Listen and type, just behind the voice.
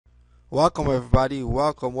Welcome everybody.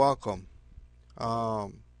 Welcome.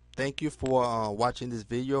 Thank you for watching this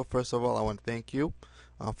video. First of all, I want to thank you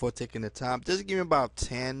for taking the time. Just give me about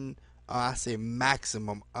 10, I say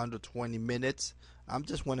maximum under 20 minutes. I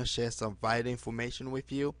just want to share some vital information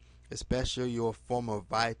with you, especially your former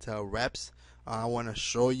Vital reps. I want to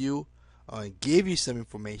show you and give you some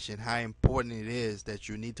information how important it is that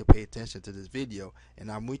you need to pay attention to this video.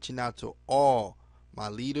 And I'm reaching out to all my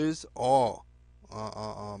leaders, all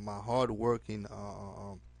my hard-working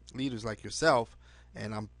leaders like yourself,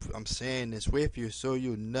 and I'm sharing this with you so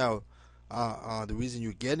you know the reason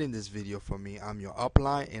you're getting this video from me. I'm your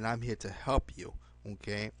upline, and I'm here to help you.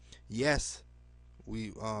 Okay? Yes,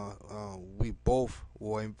 we both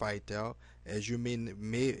were in Vital. As you may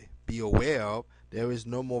be aware of, there is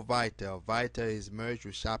no more Vital. Vital is merged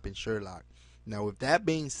with Shopping Sherlock. Now, with that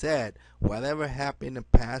being said, whatever happened in the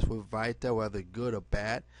past with Vital, whether good or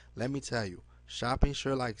bad, let me tell you, Shopping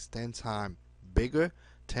Sherlock is 10 times bigger,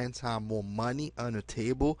 10 times more money on the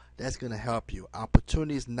table. That's going to help you.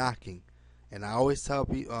 Opportunity is knocking. And I always tell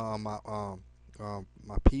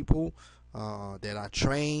my people that I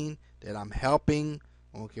train, that I'm helping,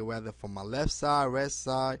 okay, whether from my left side, right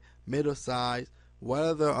side, middle side,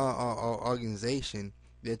 whatever organization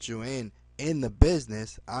that you're in the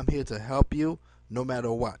business, I'm here to help you no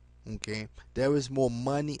matter what. Okay, there is more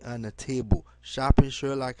money on the table. Shopping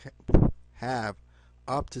Sherlock have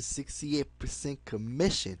up to 68%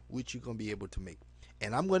 commission, which you're gonna be able to make.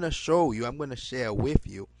 And I'm gonna show you, I'm gonna share with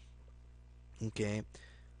you, okay,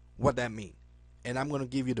 what that means. And I'm gonna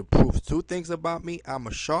give you the proof. Two things about me: I'm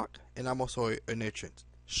a shark, and I'm also an entrance.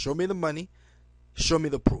 Show me the money, show me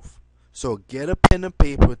the proof. So get a pen and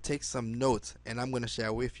paper, take some notes, and I'm gonna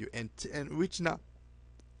share with you. And reaching out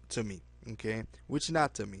to me, okay? Reaching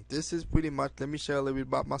out to me. This is pretty much. Let me share a little bit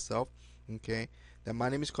about myself, okay? That my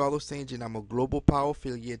name is Carlos Saint, and I'm a global power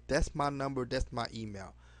affiliate. That's my number. That's my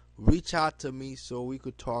email. Reach out to me so we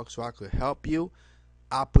could talk, so I could help you.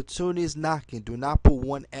 Opportunities knocking. Do not put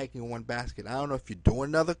one egg in one basket. I don't know if you're doing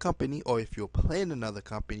another company or if you're playing another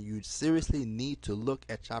company. You seriously need to look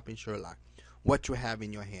at Shopping Sherlock. What you have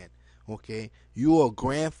in your hand. Okay, you are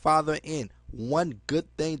grandfather in. One good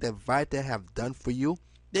thing that Vita have done for you,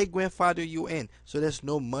 they grandfather you in, so there's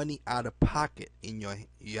no money out of pocket in you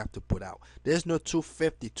have to put out. There's no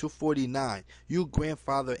 250, 249. You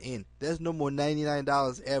grandfather in. There's no more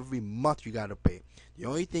 $99 every month you gotta pay. The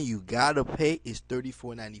only thing you gotta pay is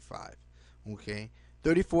 $34.95. Okay,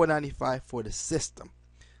 $34.95 for the system.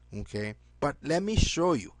 Okay, but let me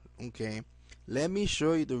show you. Okay, let me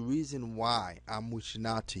show you the reason why I'm reaching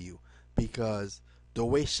out to you. Because the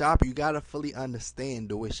way you gotta fully understand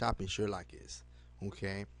the way Shopping Sherlock is,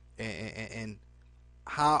 okay, and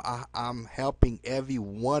how I'm helping every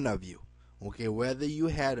one of you, okay. Whether you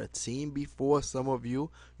had a team before, some of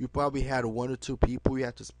you probably had one or two people you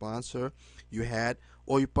had to sponsor,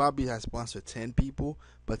 or you probably had sponsored 10 people,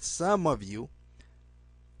 but some of you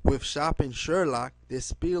with Shopping Sherlock, they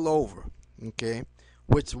spill over, okay.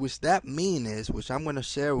 Which that mean is, which I'm gonna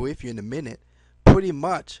share with you in a minute. Pretty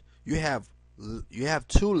much, you have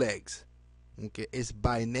two legs. Okay, it's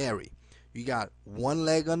binary. You got one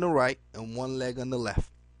leg on the right and one leg on the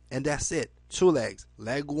left, and that's it. Two legs,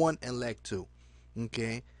 leg one and leg two.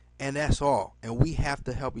 Okay, and that's all. And we have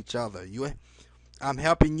to help each other. I'm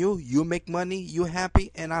helping you. You make money. You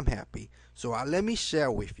happy, and I'm happy. So let me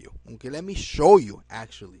share with you. Okay, let me show you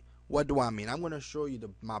actually. What do I mean? I'm gonna show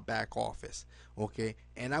you my back office. Okay,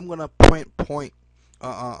 and I'm gonna pinpoint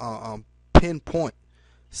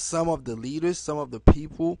some of the leaders, some of the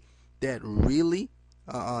people that really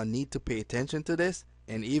need to pay attention to this,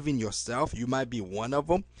 and even yourself, you might be one of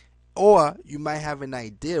them, or you might have an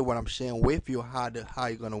idea what I'm sharing with you, how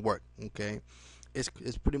you're gonna work. Okay, it's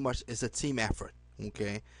pretty much, it's a team effort.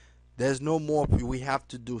 Okay, there's no more. We have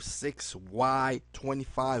to do 6 wide,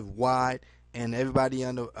 25 wide, and everybody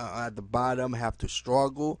at the bottom have to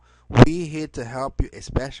struggle. We here to help you,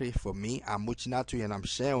 especially for me. I'm reaching out to you and I'm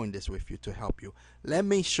sharing this with you to help you. Let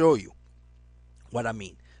me show you what I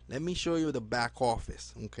mean. Let me show you the back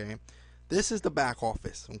office. Okay, this is the back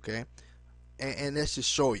office. Okay, and let's just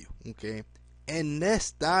show you. Okay, in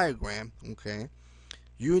this diagram, okay,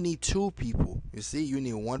 you need two people. You see, you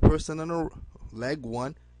need one person on the leg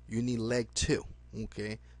one. You need leg two.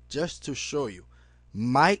 Okay, just to show you,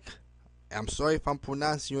 Mike. I'm sorry if I'm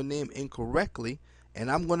pronouncing your name incorrectly, and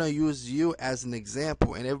I'm gonna use you as an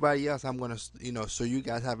example, and everybody else I'm gonna, so you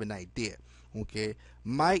guys have an idea. Okay,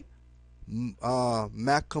 Mike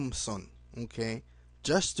Malcolmson. Okay,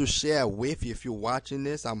 just to share with you, if you're watching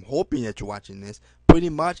this, I'm hoping that you're watching this. Pretty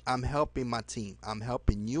much, I'm helping my team. I'm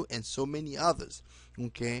helping you and so many others.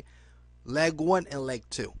 Okay, leg one and leg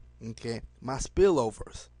two. Okay, my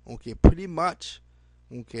spillovers. Okay, pretty much.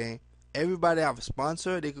 Okay, everybody have a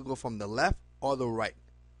sponsor. They could go from the left or the right.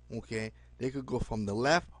 Okay, they could go from the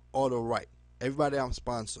left or the right. Everybody have a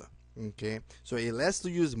sponsor. Okay, so let's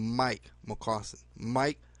use Mike McCarson.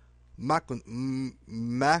 Mike Mackinson.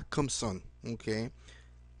 Okay,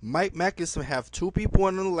 Mike Mackinson have 2 people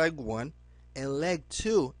on the leg 1, and leg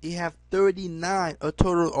 2 he have 39, a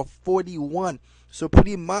total of 41. So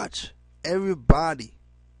pretty much everybody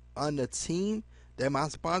on the team that I'm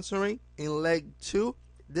sponsoring in leg 2,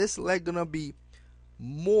 this leg gonna be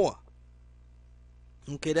more.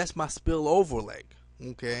 Okay, that's my spillover leg.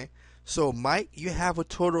 Okay, so Mike, you have a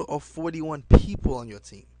total of 41 people on your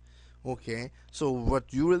team. Okay, so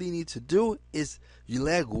what you really need to do is your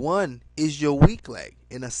leg 1 is your weak leg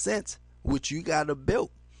in a sense, which you gotta build.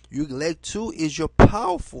 Your leg 2 is your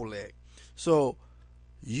powerful leg. So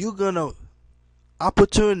you're gonna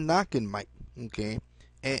opportune knocking Mike. Okay,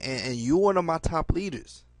 and you're one of my top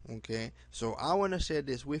leaders. Okay, so I want to share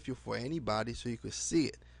this with you for anybody so you can see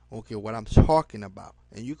it. Okay, what I'm talking about,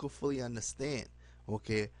 and you can fully understand.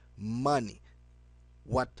 Okay, money,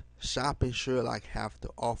 what Shop and Sherlock have to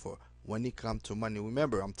offer when it comes to money.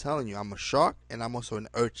 Remember, I'm telling you, I'm a shark and I'm also an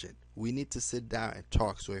urchin. We need to sit down and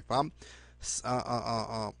talk. So if I'm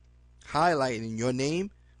highlighting your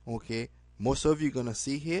name, okay, most of you gonna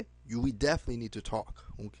see here, we definitely need to talk.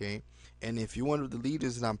 Okay, and if you're one of the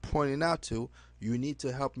leaders that I'm pointing out to, you need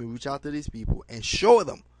to help me reach out to these people and show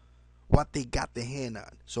them what they got their hand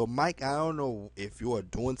on. So Mike, I don't know if you are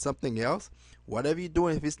doing something else. Whatever you're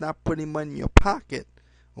doing, if it's not putting money in your pocket,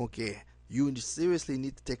 okay, you seriously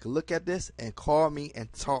need to take a look at this and call me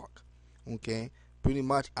and talk. Okay, pretty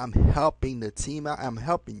much I'm helping the team out. I'm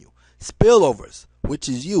helping you. Spillovers, which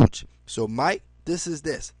is huge. So Mike, this is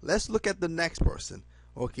this. Let's look at the next person.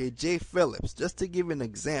 Okay, Jay Phillips, just to give an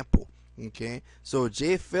example. Okay, so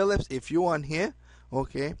Jay Phillips, if you're on here,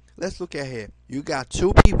 okay, let's look at here. You got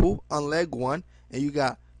 2 people on leg 1, and you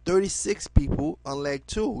got 36 people on leg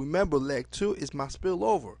 2. Remember, leg 2 is my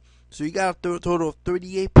spillover. So you got a total of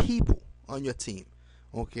 38 people on your team.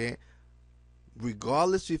 Okay,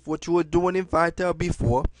 regardless of what you were doing in Vital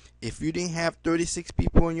before, if you didn't have 36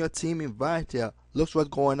 people on your team in Vital, look what's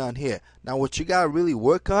going on here. Now what you got to really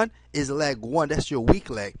work on is leg 1. That's your weak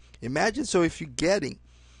leg. Imagine, so if you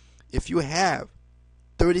have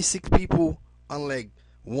 36 people on leg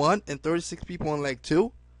 1 and 36 people on leg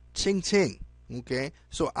 2, ching ching. Okay,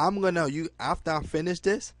 so after I finish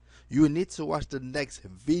this, you need to watch the next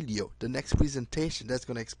video, the next presentation that's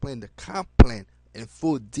going to explain the comp plan in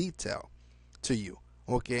full detail to you.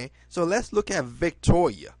 Okay, so let's look at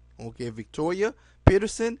Victoria. Okay, Victoria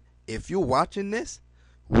Peterson, if you're watching this,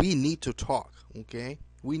 we need to talk. Okay,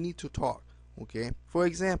 we need to talk. Okay, for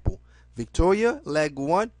example, Victoria, leg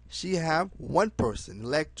 1, she have 1 person.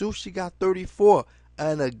 Leg 2, she got 34.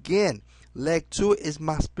 And again, leg 2 is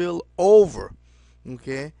my spill over.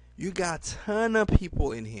 Okay, you got a ton of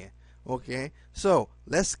people in here. Okay, so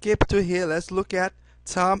let's skip to here. Let's look at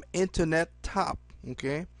Tom Internet Top.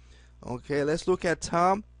 Okay, let's look at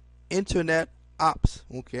Tom Internet Ops.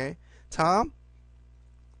 Okay,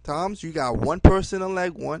 Tom's, you got 1 person in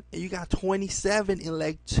leg 1, and you got 27 in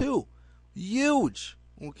leg 2. Huge.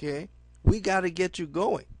 Okay, we got to get you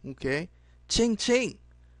going. Okay, ching ching.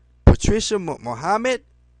 Patricia Mohammed,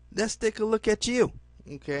 let's take a look at you.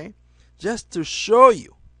 Okay, just to show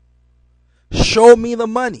you. Show me the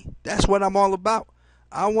money. That's what I'm all about.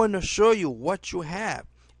 I want to show you what you have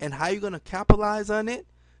and how you're going to capitalize on it.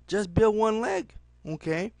 Just build 1 leg.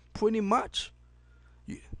 Okay, pretty much.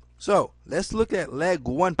 So let's look at leg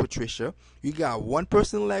 1, Patricia. You got 1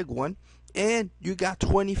 person in leg 1, and you got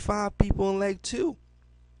 25 people in leg 2.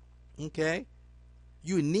 Okay,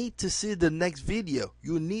 you need to see the next video.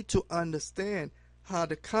 You need to understand how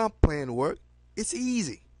the comp plan works. It's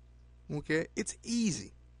easy. Okay, it's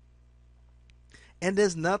easy. And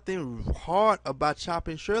there's nothing hard about Shop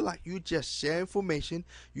and Sherlock. You just share information.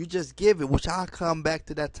 You just give it, which I'll come back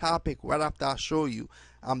to that topic right after I show you.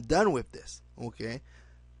 I'm done with this. Okay,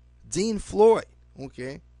 Dean Floyd.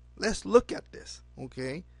 Okay, let's look at this.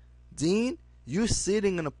 Okay, Dean, you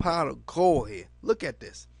sitting in a pile of gold here. Look at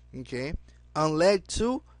this. Okay, on leg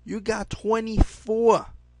 2, you got 24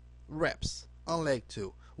 reps on leg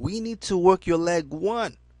 2. We need to work your leg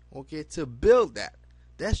 1. Okay, to build that.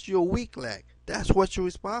 That's your weak leg. That's what you're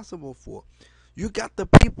responsible for. You got the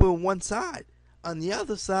people on one side. On the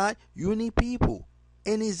other side, you need people.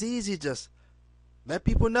 And it's easy, just let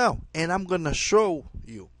people know. And I'm going to show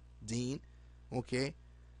you, Dean. Okay?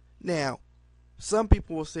 Now, some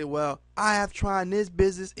people will say, well, I have tried this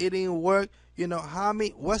business. It didn't work. You know,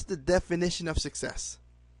 what's the definition of success?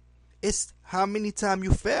 It's how many times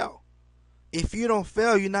you fail. If you don't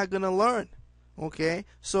fail, you're not going to learn. Okay?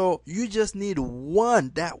 So you just need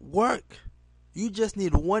one that work. You just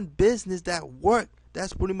need one business that work.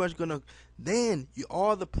 That's pretty much going to, then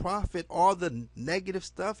all the profit, all the negative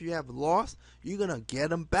stuff you have lost, you're going to get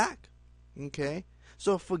them back. Okay?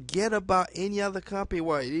 So forget about any other company.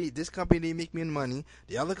 Well, this company didn't make me money.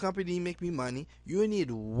 The other company didn't make me money. You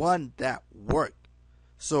need one that work.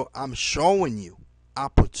 So I'm showing you,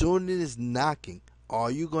 opportunity is knocking. Are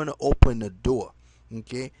you going to open the door?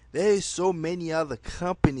 Okay? There is so many other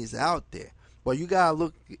companies out there. But you got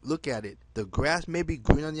to look at it. The grass may be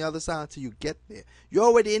green on the other side until you get there. You're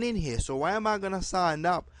already in here. So why am I going to sign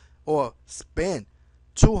up or spend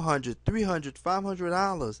 $200, $300,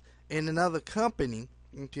 $500 in another company?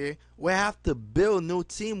 Okay? We have to build a new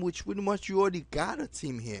team, which pretty much you already got a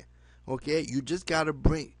team here. Okay? You just got to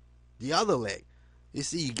bring the other leg. You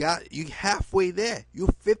see, you halfway there. You're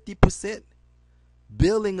 50%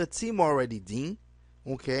 building a team already, Dean.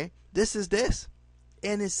 Okay? This is this.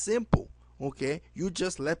 And it's simple. Okay? You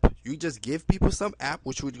just give people some app,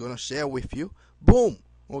 which we're going to share with you. Boom.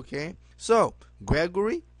 Okay? So,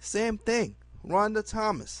 Gregory, same thing. Rhonda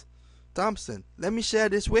Thompson, let me share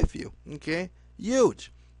this with you. Okay?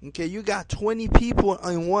 Huge. Okay? You got 20 people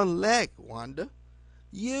on one leg, Wanda.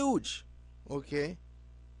 Huge. Okay?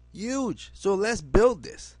 Huge. So let's build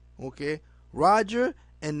this. Okay? Roger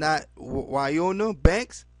and Wyona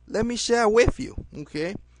Banks, let me share with you.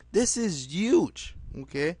 Okay? This is huge.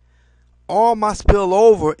 Okay? All my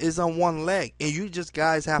spillover is on one leg, and you just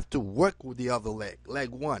guys have to work with the other leg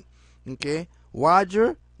one. Okay?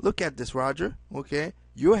 Roger, look at this, Roger. Okay?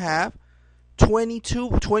 You have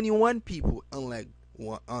 21 people on leg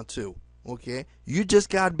one, on two. Okay? You just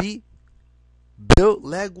gotta be built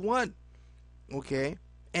leg one. Okay?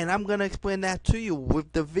 And I'm gonna explain that to you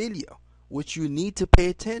with the video, which you need to pay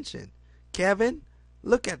attention. Kevin,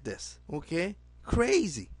 look at this. Okay?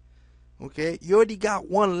 Crazy. Okay? You already got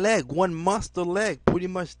one leg, one monster leg pretty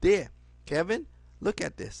much there. Kevin, look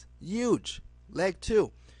at this. Huge. Leg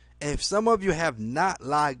two. And if some of you have not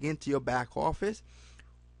logged into your back office,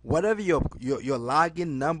 whatever your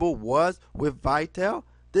login number was with Vitel,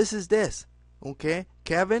 this is this. Okay?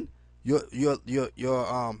 Kevin, your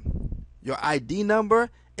ID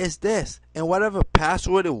number is this. And whatever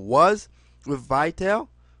password it was with Vitel,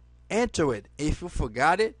 enter it. If you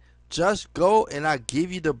forgot it, just go and I'll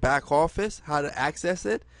give you the back office, how to access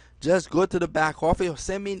it. Just go to the back office or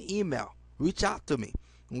send me an email. Reach out to me.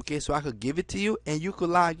 Okay, so I could give it to you and you could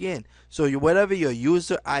log in. So whatever your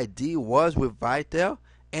user ID was with Vitel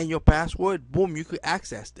and your password, boom, you could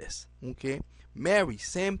access this. Okay. Mary,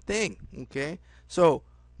 same thing. Okay. So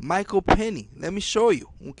Michael Penny, let me show you.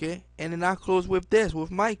 Okay. And then I'll close with this, with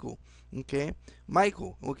Michael. Okay.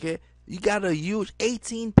 Michael, okay. You got a huge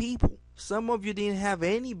 18 people. Some of you didn't have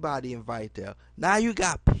anybody in Vitel. Now you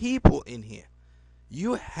got people in here.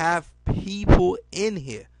 You have people in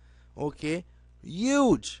here. Okay.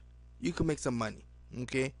 Huge. You can make some money.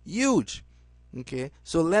 Okay. Huge. Okay.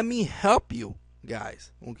 So let me help you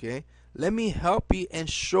guys. Okay. Let me help you and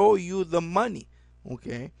show you the money.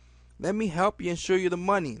 Okay. Let me help you and show you the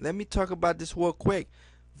money. Let me talk about this real quick.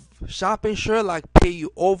 Shopping Sherlock pay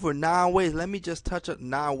you over 9 ways. Let me just touch on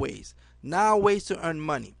 9 ways. 9 ways to earn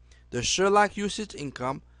money. The Sherlock usage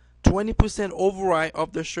income, 20% override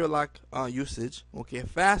of the Sherlock usage. Okay,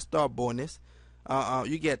 fast start bonus.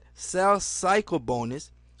 You get sales cycle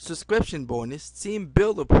bonus, subscription bonus, team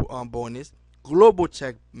builder bonus, global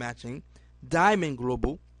check matching, diamond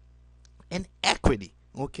global, and equity.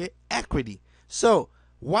 Okay, equity. So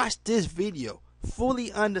watch this video,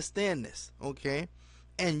 fully understand this. Okay,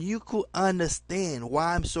 and you could understand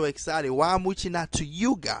why I'm so excited, why I'm reaching out to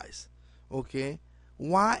you guys. Okay,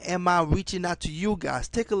 why am I reaching out to you guys?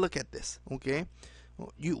 Take a look at this. Okay,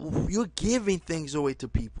 you're giving things away to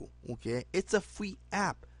people. Okay, it's a free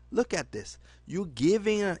app. Look at this. You're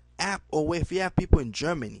giving an app away. If you have people in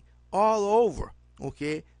Germany, all over.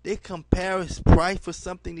 Okay, they compare price for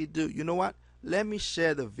something they do. You know what? Let me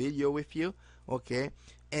share the video with you. Okay,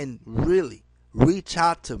 and really reach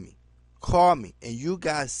out to me, call me, and you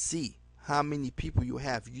guys see how many people you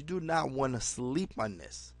have. You do not want to sleep on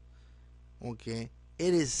this. Okay,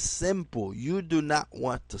 it is simple. You do not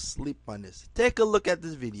want to sleep on this. Take a look at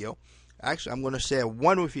this video. Actually, I'm going to share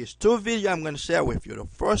one with you. It's 2 videos I'm going to share with you. The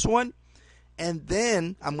first one, and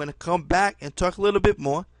then I'm going to come back and talk a little bit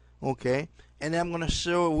more. Okay, and then I'm going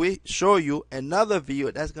to show you another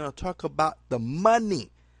video that's going to talk about the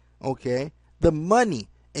money. Okay, the money.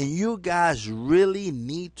 And you guys really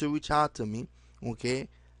need to reach out to me. Okay,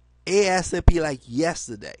 ASAP, like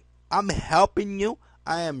yesterday. I'm helping you.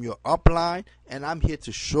 I am your upline, and I'm here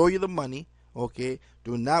to show you the money. Okay,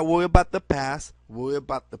 do not worry about the past, worry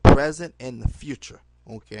about the present and the future.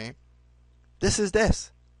 Okay, this is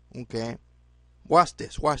this. Okay, watch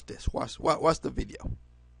this, watch the video.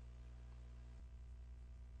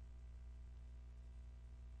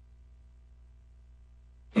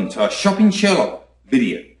 To our Shopping Sherlock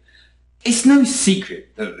video. It's no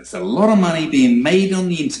secret that there's a lot of money being made on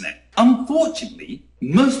the internet. Unfortunately,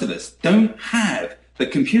 most of us don't have the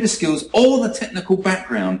computer skills or the technical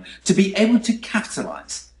background to be able to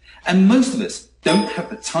capitalize. And most of us don't have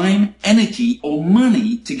the time, energy or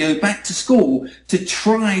money to go back to school to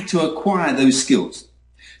try to acquire those skills.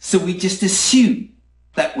 So we just assume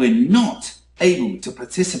that we're not able to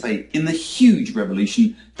participate in the huge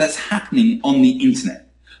revolution that's happening on the internet.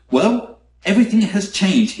 Well, everything has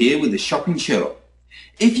changed here with the Shopping Sherlock.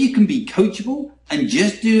 If you can be coachable and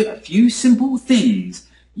just do a few simple things,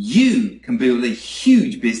 you can build a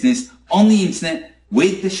huge business on the internet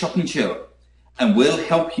with the Shopping Sherlock, and we'll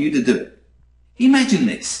help you to do it. Imagine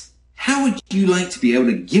this. How would you like to be able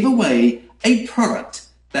to give away a product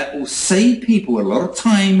that will save people a lot of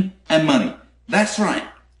time and money? That's right.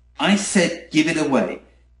 I said give it away.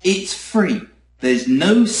 It's free. There's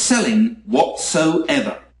no selling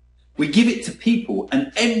whatsoever. We give it to people,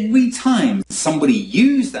 and every time somebody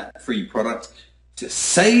uses that free product to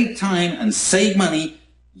save time and save money,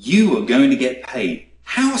 you are going to get paid.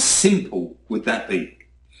 How simple would that be?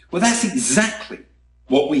 Well, that's exactly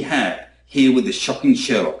what we have here with the Shopping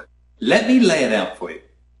Sherlock. Let me lay it out for you.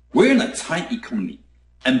 We're in a tight economy,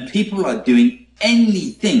 and people are doing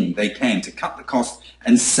anything they can to cut the cost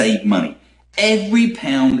and save money. Every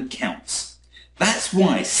pound counts. That's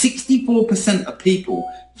why 64% of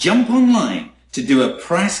people jump online to do a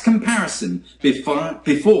price comparison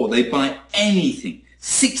before they buy anything.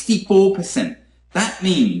 64%. That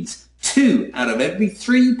means 2 out of every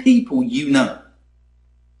 3 people you know.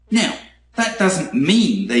 Now, that doesn't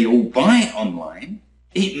mean they all buy online.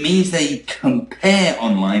 It means they compare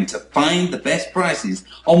online to find the best prices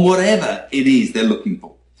on whatever it is they're looking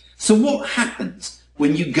for. So what happens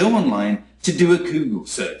when you go online to do a Google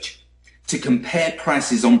search to compare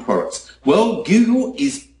prices on products? Well, Google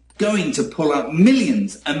is going to pull up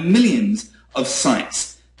millions and millions of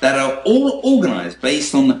sites that are all organized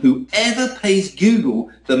based on whoever pays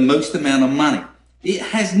Google the most amount of money. It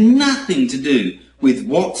has nothing to do with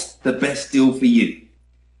what's the best deal for you.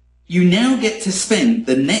 You now get to spend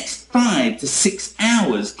the next 5 to 6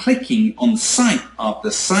 hours clicking on site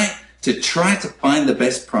after site to try to find the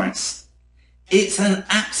best price. It's an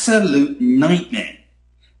absolute nightmare.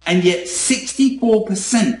 And yet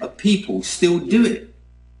 64% of people still do it.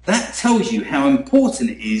 That tells you how important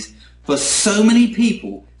it is for so many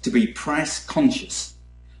people to be price conscious.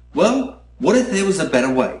 Well, what if there was a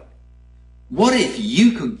better way? What if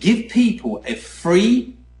you could give people a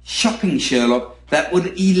free Shopping Sherlock that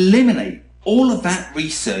would eliminate all of that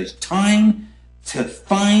research time to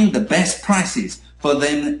find the best prices for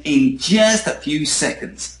them in just a few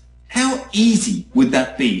seconds? How easy would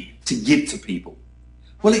that be to give to people?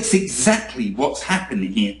 Well, it's exactly what's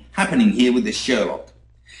happening here with the Sherlock.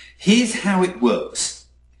 Here's how it works.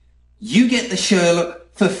 You get the Sherlock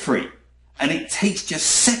for free, and it takes just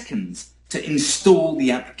seconds to install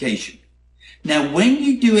the application. Now, when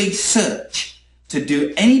you do a search to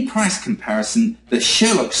do any price comparison, the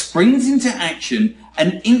Sherlock springs into action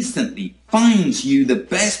and instantly finds you the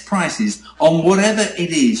best prices on whatever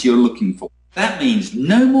it is you're looking for. That means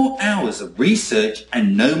no more hours of research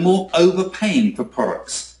and no more overpaying for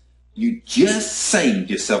products. You just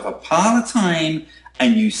saved yourself a pile of time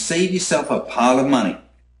and you save yourself a pile of money.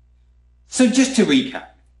 So just to recap,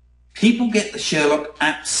 people get the Sherlock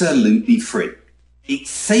absolutely free. It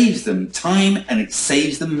saves them time and it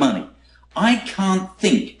saves them money. I can't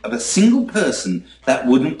think of a single person that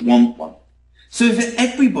wouldn't want one. So if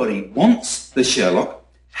everybody wants the Sherlock,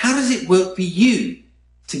 how does it work for you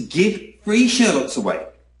to give free Sherlocks away?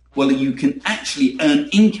 Well, you can actually earn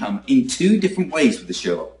income in 2 different ways with the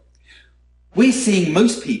Sherlock. We're seeing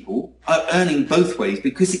most people are earning both ways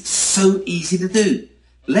because it's so easy to do.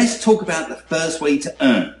 Let's talk about the first way to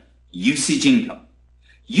earn, usage income.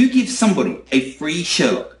 You give somebody a free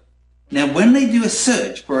Sherlock. Now, when they do a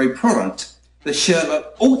search for a product, the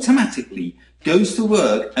Sherlock automatically goes to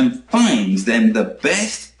work and finds them the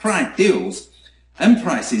best price deals and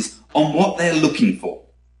prices on what they're looking for.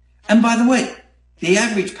 And by the way, the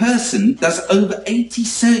average person does over 80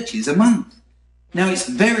 searches a month. Now, it's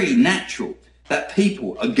very natural that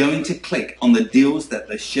people are going to click on the deals that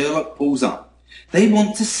the Sherlock pulls up. They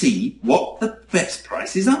want to see what the best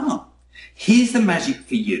prices are. Here's the magic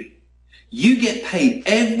for you. You get paid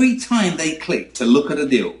every time they click to look at a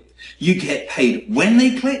deal. You get paid when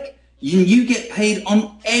they click. You get paid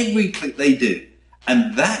on every click they do.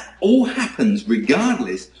 And that all happens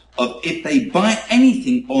regardless of if they buy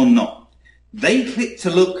anything or not. They click to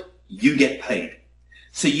look, you get paid.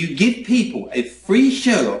 So you give people a free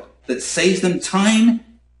Sherlock that saves them time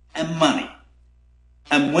and money.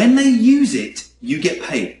 And when they use it, you get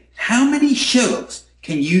paid. How many Sherlocks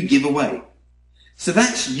can you give away? So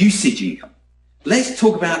that's usage income. Let's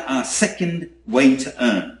talk about our second way to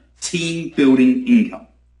earn, team building income.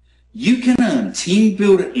 You can earn team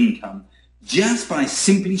builder income just by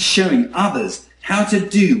simply showing others how to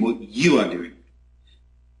do what you are doing.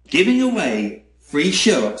 Giving away free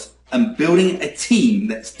Sherlocks and building a team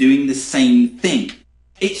that's doing the same thing.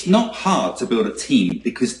 It's not hard to build a team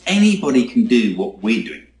because anybody can do what we're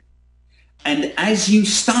doing. And as you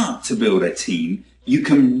start to build a team, you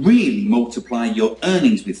can really multiply your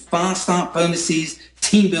earnings with fast start bonuses,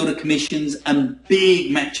 team builder commissions, and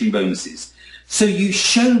big matching bonuses. So you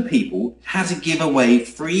show people how to give away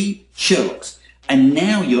free Sherlocks, and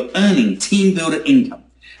now you're earning team builder income.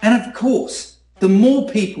 And of course, the more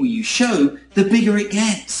people you show, the bigger it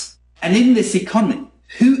gets. And in this economy,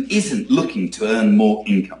 who isn't looking to earn more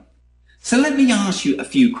income? So let me ask you a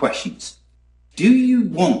few questions. Do you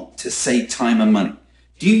want to save time and money?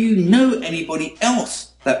 Do you know anybody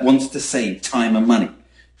else that wants to save time and money?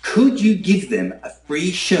 Could you give them a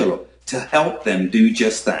free Sherlock to help them do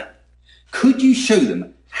just that? Could you show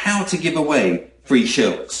them how to give away free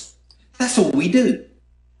Sherlocks? That's all we do.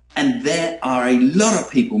 And there are a lot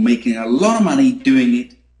of people making a lot of money doing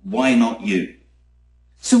it. Why not you?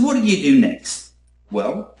 So what do you do next?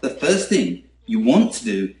 Well, the first thing you want to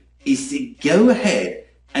do is to go ahead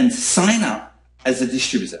and sign up as a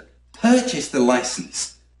distributor. Purchase the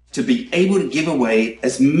license to be able to give away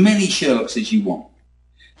as many Sherlocks as you want.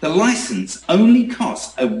 The license only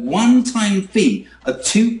costs a one-time fee of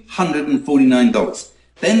 $249.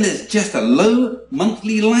 Then there's just a low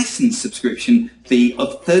monthly license subscription fee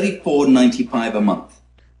of $34.95 a month.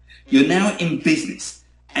 You're now in business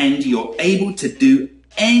and you're able to do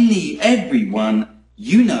everyone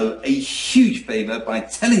you know a huge favor by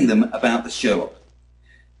telling them about the Sherlock.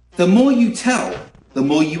 The more you tell, the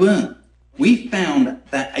more you earn. We found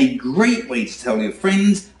that a great way to tell your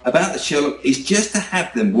friends about the Sherlock is just to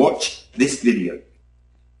have them watch this video.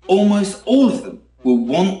 Almost all of them will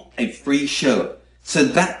want a free Sherlock so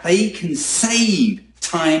that they can save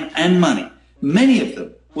time and money. Many of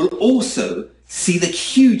them will also see the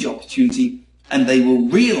huge opportunity and they will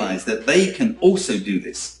realize that they can also do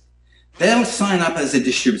this. They'll sign up as a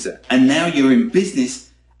distributor and now you're in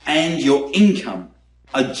business and your income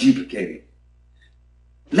are duplicated.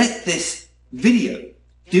 Let this video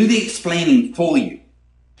do the explaining for you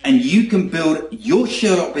and you can build your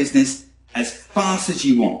Sherlock business as fast as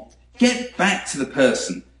you want. Get back to the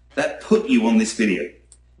person that put you on this video.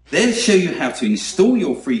 They'll show you how to install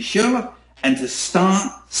your free Sherlock and to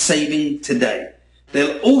start saving today.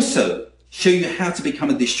 They'll also show you how to become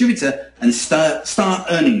a distributor and start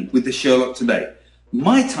earning with the Sherlock today.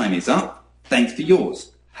 My time is up. Thanks for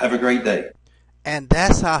yours. Have a great day. And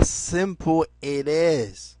that's how simple it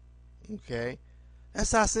is. Okay?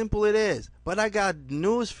 That's how simple it is. But I got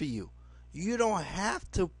news for you. You don't have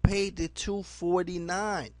to pay the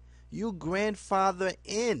 $249. You grandfather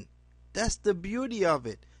in. That's the beauty of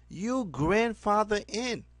it. You grandfather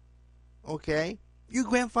in. Okay? You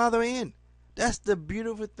grandfather in. That's the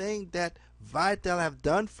beautiful thing that Vital have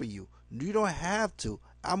done for you. You don't have to.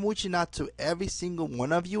 I'm reaching out to every single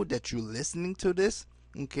one of you that you're listening to this.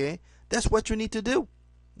 Okay? That's what you need to do.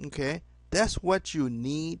 Okay? That's what you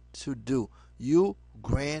need to do. You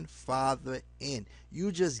grandfather in.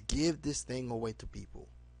 You just give this thing away to people.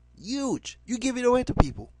 Huge. You give it away to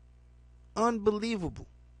people. Unbelievable.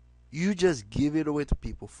 You just give it away to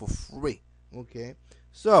people for free. Okay?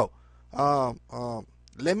 So,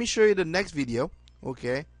 let me show you the next video.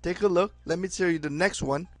 Okay? Take a look. Let me show you the next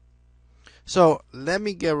one. So let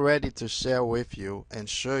me get ready to share with you and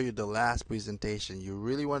show you the last presentation. You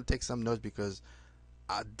really want to take some notes because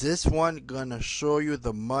this one gonna show you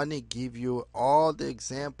the money, give you all the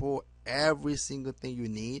example, every single thing you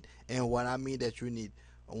need. And what I mean that you need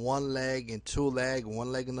one leg and two leg,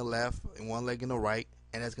 one leg in the left and one leg in the right,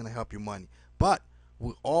 and that's gonna help you money. But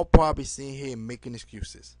we're all probably sitting here making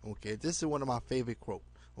excuses. Okay, this is one of my favorite quotes.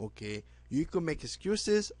 Okay, you could make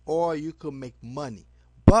excuses or you could make money,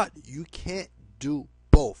 but you can't do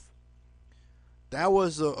both. That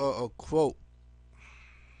was a quote.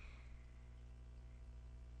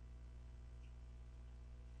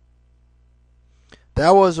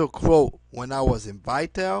 That was a quote when I was in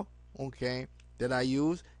Vital, okay, that I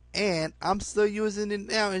used, and I'm still using it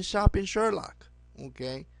now in Shopping Sherlock.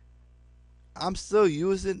 Okay, I'm still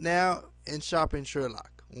using it now in Shopping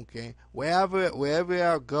Sherlock. Okay, wherever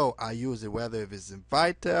I go, I use it. Whether if it's in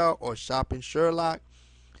Vitel or Shopping Sherlock,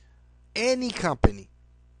 any company,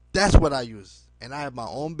 that's what I use. And I have my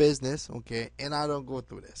own business, okay, and I don't go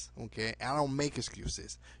through this, okay. I don't make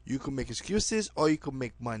excuses. You can make excuses or you can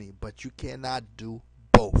make money, but you cannot do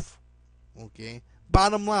both, okay.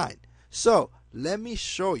 Bottom line. So let me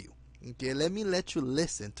show you, okay. Let you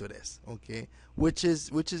listen to this, okay, which is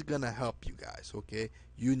gonna help you guys, okay.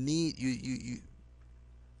 You need you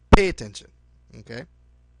pay attention, okay.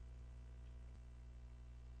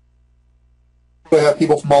 We have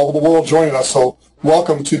people from all over the world joining us, so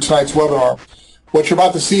welcome to tonight's webinar. What you're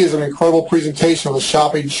about to see is an incredible presentation of the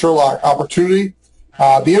Shopping Sherlock opportunity.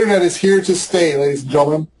 The internet is here to stay, ladies and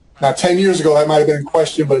gentlemen. Now, 10 years ago, that might have been in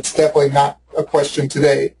question, but it's definitely not a question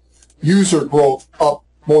today. User growth up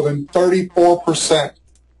more than 34%.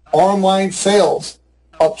 Online sales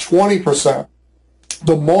up 20%.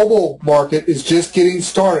 The mobile market is just getting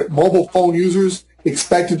started. Mobile phone users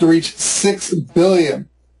expected to reach 6 billion.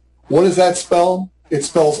 What does that spell? It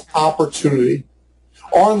spells opportunity.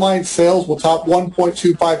 Online sales will top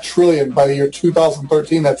 1.25 trillion by the year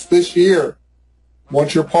 2013. That's this year.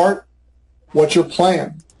 What's your part? What's your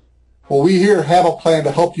plan? Well, we here have a plan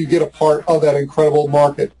to help you get a part of that incredible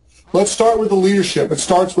market. Let's start with the leadership. It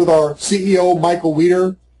starts with our CEO, Michael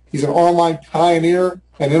Weeder. He's an online pioneer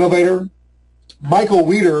and innovator. Michael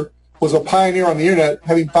Weeder was a pioneer on the internet,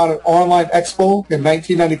 having founded Online Expo in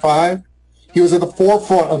 1995. He was at the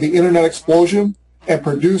forefront of the internet explosion and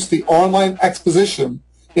produced the Online Exposition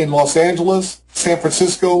in Los Angeles, San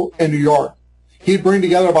Francisco, and New York. He'd bring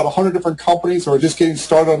together about 100 different companies who are just getting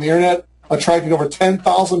started on the internet, attracting over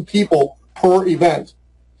 10,000 people per event.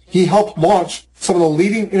 He helped launch some of the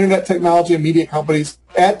leading internet technology and media companies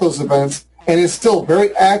at those events and is still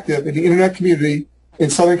very active in the internet community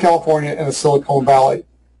in Southern California and the Silicon Valley.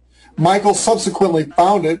 Michael subsequently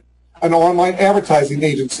founded an online advertising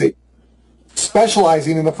agency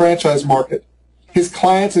specializing in the franchise market. His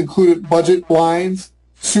clients included budget blinds,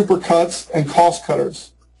 supercuts, and cost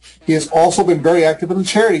cutters. He has also been very active in the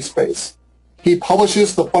charity space. He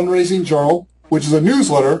publishes the Fundraising Journal, which is a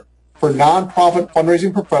newsletter for nonprofit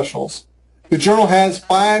fundraising professionals. The journal has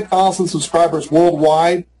 5,000 subscribers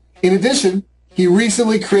worldwide. In addition, he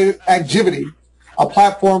recently created Activity, a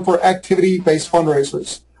platform for activity-based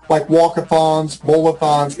fundraisers, like walkathons,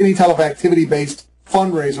 bowl-a-thons, any type of activity-based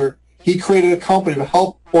fundraiser. He created a company to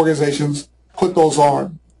help organizations put those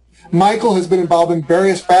on. Michael has been involved in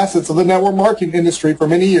various facets of the network marketing industry for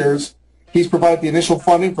many years. He's provided the initial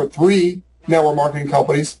funding for 3 network marketing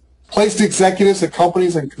companies, placed executives at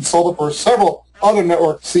companies, and consulted for several other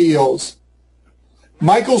network CEOs.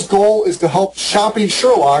 Michael's goal is to help Shopping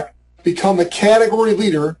Sherlock become the category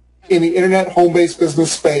leader in the internet home-based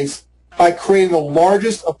business space by creating the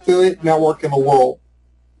largest affiliate network in the world.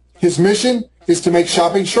 His mission is to make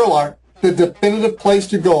Shopping Sherlock the definitive place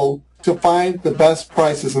to go to find the best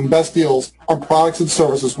prices and best deals on products and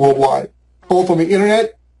services worldwide, both on the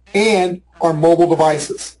internet and on mobile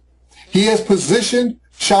devices. He has positioned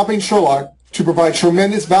Shopping Sherlock to provide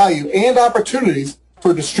tremendous value and opportunities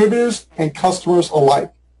for distributors and customers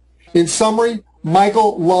alike. In summary,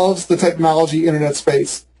 Michael loves the technology internet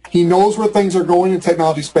space. He knows where things are going in the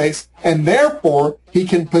technology space, and therefore he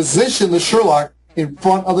can position the Sherlock in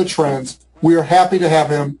front of the trends. We are happy to have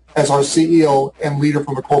him as our CEO and leader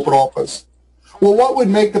from the corporate office. Well, what would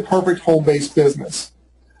make the perfect home-based business?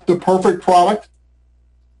 The perfect product?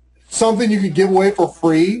 Something you could give away for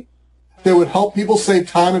free that would help people save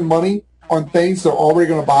time and money on things they're already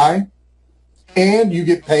going to buy, and you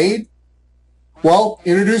get paid? Well,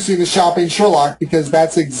 introducing the Shopping Sherlock, because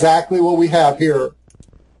that's exactly what we have here.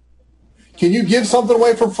 Can you give something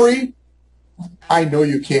away for free? I know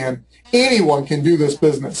you can. Anyone can do this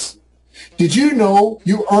business. Did you know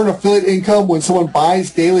you earn affiliate income when someone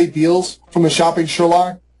buys daily deals from the Shopping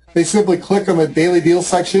Sherlock? They simply click on the daily deals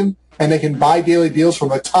section and they can buy daily deals from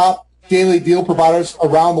the top daily deal providers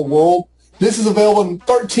around the world. This is available in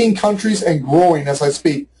 13 countries and growing as I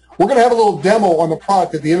speak. We're going to have a little demo on the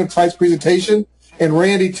product at the end of tonight's presentation, and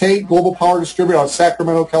Randy Tate, Global Power Distributor out of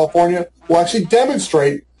Sacramento, California, will actually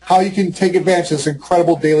demonstrate how you can take advantage of this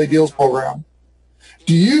incredible daily deals program.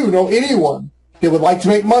 Do you know anyone that would like to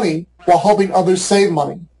make money while helping others save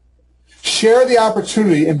money? Share the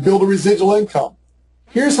opportunity and build a residual income.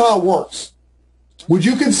 Here's how it works. Would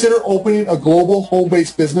you consider opening a global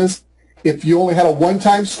home-based business if you only had a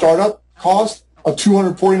one-time startup cost of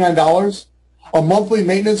 $249, a monthly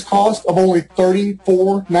maintenance cost of only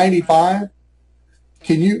 $34.95?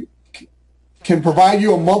 Can can provide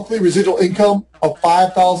you a monthly residual income of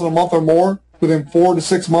 $5,000 a month or more within 4 to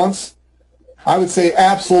 6 months? I would say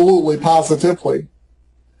absolutely, positively.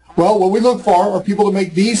 Well, what we look for are people to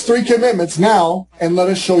make these 3 commitments now, and let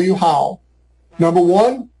us show you how. Number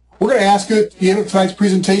 1, we're going to ask you at the end of tonight's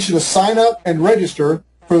presentation to sign up and register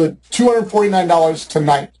for the $249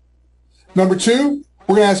 tonight. Number 2,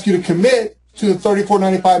 we're going to ask you to commit to the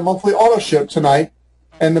 $34.95 monthly auto ship tonight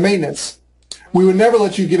and the maintenance. We would never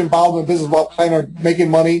let you get involved in the business without planning on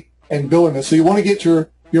making money and billing this. So you want to get your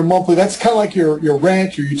monthly, that's kind of like your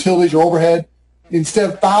rent, your utilities, your overhead. Instead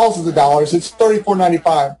of thousands of dollars, it's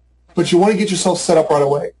 $34.95. But you want to get yourself set up right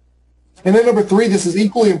away. And then number 3, this is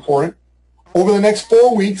equally important. Over the next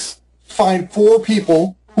 4 weeks, find 4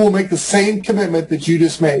 people who will make the same commitment that you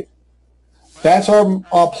just made. That's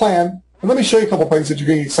our plan. And let me show you a couple things that you're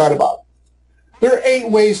getting excited about. There are 8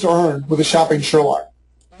 ways to earn with a Shopping Sherlock.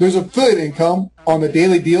 There's affiliate income on the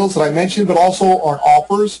daily deals that I mentioned, but also on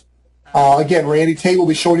offers. Again, Randy Tate will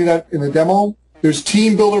be showing you that in the demo. There's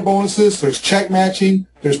team builder bonuses, there's check matching,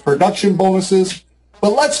 there's production bonuses.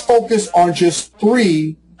 But let's focus on just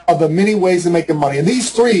 3 of the many ways of making money. And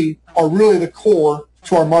these 3 are really the core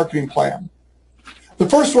to our marketing plan. The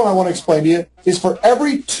first one I want to explain to you is for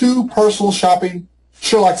every 2 personal shopping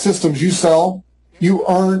Sherlock systems you sell, you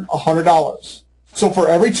earn $100. So for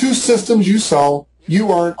every 2 systems you sell,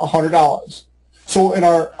 you earn $100. So in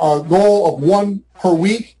our goal of 1 per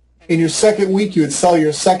week, in your second week, you would sell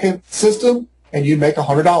your second system, and you'd make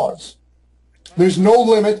 $100. There's no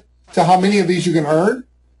limit to how many of these you can earn.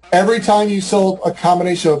 Every time you sell a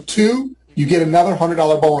combination of 2, you get another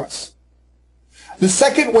 $100 bonus. The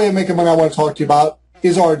second way of making money I want to talk to you about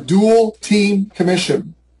is our dual team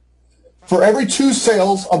commission. For every 2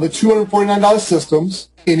 sales of the $249 systems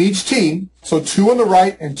in each team, so 2 on the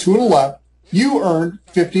right and 2 on the left, you earn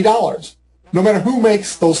 $50, no matter who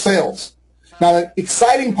makes those sales. Now, the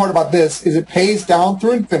exciting part about this is it pays down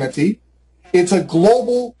through infinity. It's a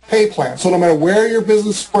global pay plan, so no matter where your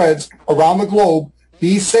business spreads around the globe,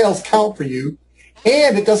 these sales count for you.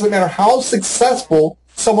 And it doesn't matter how successful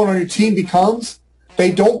someone on your team becomes,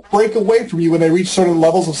 they don't break away from you when they reach certain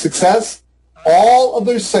levels of success. All of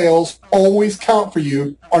their sales always count for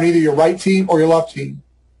you on either your right team or your left team.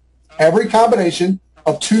 Every combination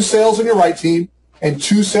of 2 sales on your right team and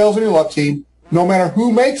 2 sales on your left team, no matter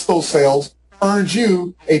who makes those sales, earns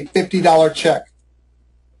you a $50 check.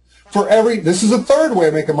 This is the third way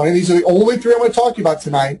of making money. These are the only 3 I'm going to talk to you about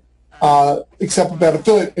tonight, except that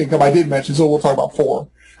affiliate income I did mention, so we'll talk about 4.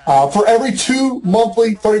 For every 2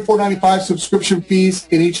 monthly $34.95 subscription fees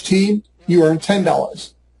in each team, you earn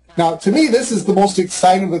 $10. Now, to me, this is the most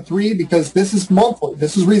exciting of the 3 because this is monthly.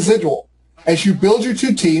 This is residual. As you build your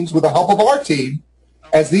 2 teams with the help of our team,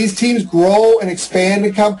 as these teams grow and expand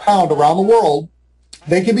and compound around the world,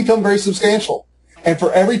 they can become very substantial. And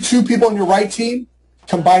for every 2 people on your right team,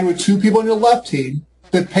 combined with 2 people on your left team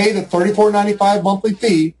that pay the $34.95 monthly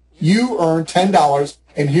fee, you earn $10.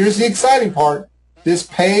 And here's the exciting part. This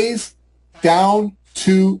pays down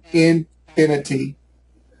to infinity.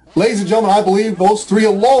 Ladies and gentlemen, I believe those 3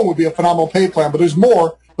 alone would be a phenomenal pay plan, but there's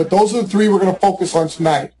more, but those are the 3 we're going to focus on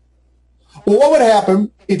tonight. Well, what would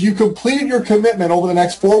happen if you completed your commitment over the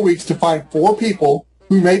next 4 weeks to find 4 people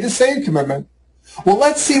who made the same commitment? Well,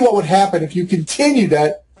 let's see what would happen if you continued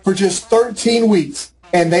that for just 13 weeks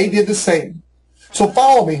and they did the same. So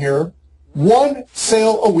follow me here. 1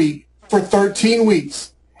 sale a week for 13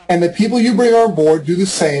 weeks, and the people you bring on board do the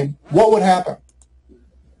same. What would happen?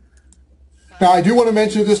 Now, I do want to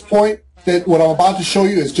mention at this point that what I'm about to show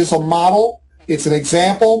you is just a model. It's an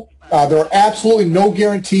example. There are absolutely no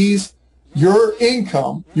guarantees. Your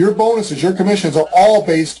income, your bonuses, your commissions are all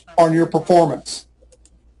based on your performance.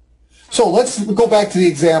 So let's go back to the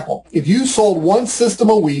example. If you sold 1 system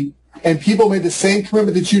a week and people made the same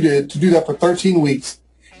commitment that you did to do that for 13 weeks,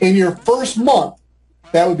 in your first month,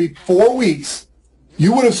 that would be 4 weeks,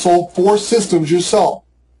 you would have sold 4 systems yourself.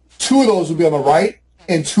 2 of those would be on the right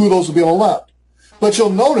and 2 of those would be on the left. But you'll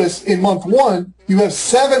notice in month 1, you have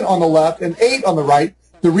 7 on the left and 8 on the right.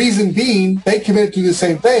 The reason being they committed to the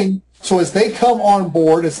same thing. So as they come on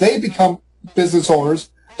board, as they become business owners,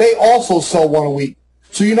 they also sell 1 a week.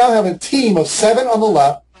 So you now have a team of 7 on the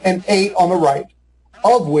left and 8 on the right,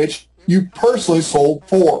 of which you personally sold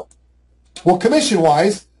 4. Well,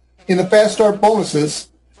 commission-wise, in the Fast Start bonuses,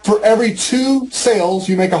 for every 2 sales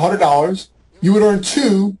you make $100, you would earn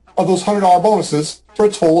 2 of those $100 bonuses for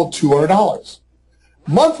a total of $200.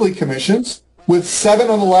 Monthly commissions, with 7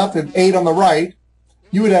 on the left and 8 on the right,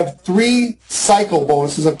 you would have 3 cycle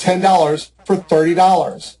bonuses of $10 for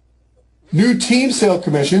 $30. New team sale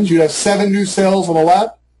commissions, you'd have 7 new sales on the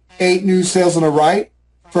left, 8 new sales on the right,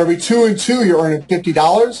 For every 2 and 2, you're earning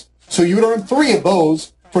 $50. So you would earn 3 of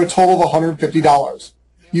those for a total of $150.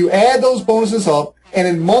 You add those bonuses up, and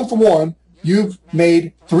in month 1, you've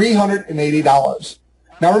made $380.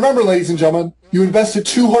 Now remember, ladies and gentlemen, you invested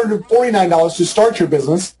 $249 to start your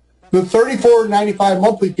business. The $34.95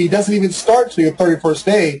 monthly fee doesn't even start till your 31st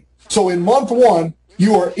day. So in month 1,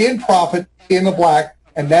 you are in profit, in the black,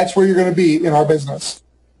 and that's where you're going to be in our business.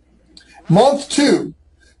 Month 2,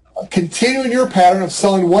 continuing your pattern of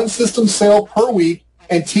selling one system sale per week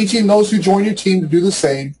and teaching those who join your team to do the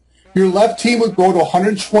same. Your left team would grow to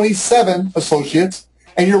 127 associates,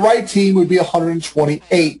 and your right team would be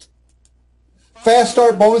 128. Fast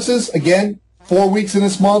start bonuses, again, 4 weeks in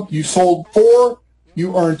this month. You sold 4.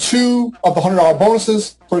 You earned 2 of the $100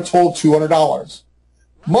 bonuses for a total of $200.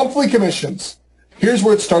 Monthly commissions. Here's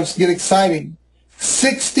where it starts to get exciting.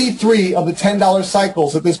 63 of the $10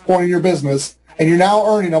 cycles at this point in your business, and you're now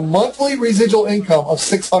earning a monthly residual income of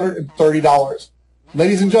 $630.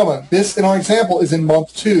 Ladies and gentlemen, this in our example is in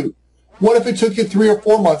month 2. What if it took you 3 or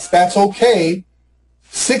 4 months? That's okay.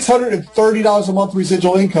 $630 a month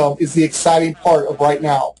residual income is the exciting part of right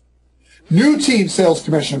now. New team sales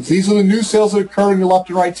commissions. These are the new sales that occur in your left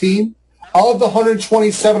and right team. Of the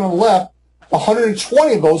 127 on the left,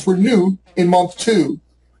 120 of those were new in month 2.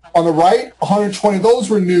 On the right, 120 of those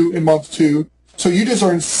were new in month 2. So you just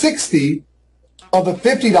earned 60 of the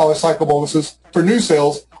 $50 cycle bonuses for new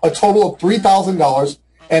sales, a total of $3,000,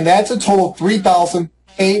 and that's a total of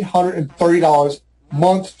 $3,830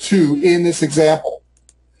 month 2 in this example.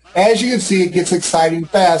 As you can see, it gets exciting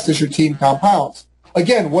fast as your team compounds.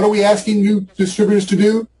 Again, what are we asking new distributors to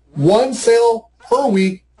do? 1 sale per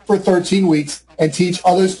week for 13 weeks and teach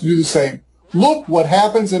others to do the same. Look what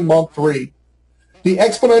happens in month 3. The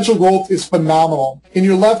exponential growth is phenomenal. In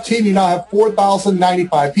your left team, you now have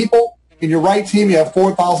 4,095 people. In your right team, you have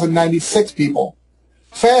 4,096 people.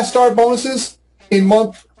 Fast start bonuses, in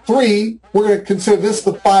month 3, we're going to consider this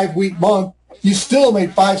the 5-week month. You still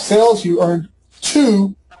made 5 sales. You earned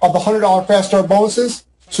 2 of the $100 fast start bonuses,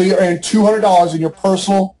 so you earned $200 in your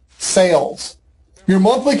personal sales. Your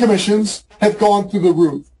monthly commissions have gone through the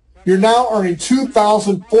roof. You're now earning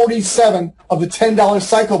 $2,047 of the $10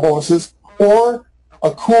 cycle bonuses, or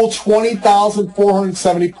a cool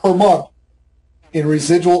 $20,470 per month in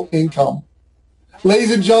residual income. Ladies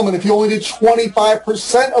and gentlemen, if you only did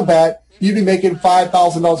 25% of that, you'd be making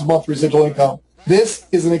 $5,000 a month residual income. This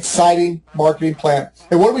is an exciting marketing plan.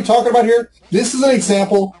 And what are we talking about here? This is an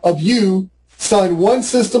example of you selling one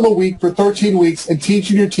system a week for 13 weeks and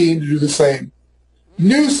teaching your team to do the same.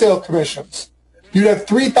 New sale commissions. You'd have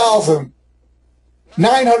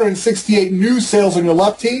 3,968 new sales on your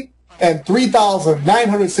left team and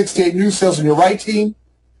 3,968 new sales on your right team.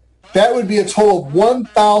 That would be a total of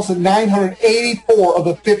 1,984 of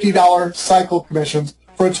the $50 cycle commissions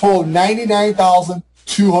for a total of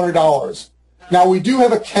 $99,200. Now, we do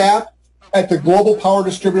have a cap at the global power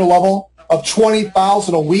distributor level of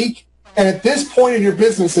 $20,000 a week. And at this point in your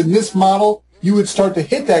business, in this model, you would start to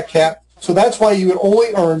hit that cap. So that's why you would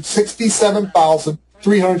only earn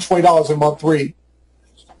 $67,320 in month 3.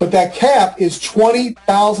 But that cap is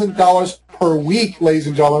 $20,000 per week, ladies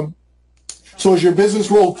and gentlemen. So as your business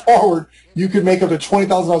rolls forward, you could make up to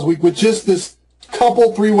 $20,000 a week with just this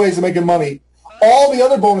couple, 3 ways of making money. All the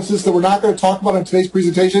other bonuses that we're not going to talk about in today's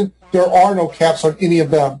presentation, there are no caps on any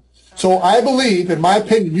of them. So I believe, in my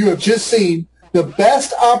opinion, you have just seen the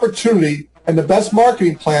best opportunity and the best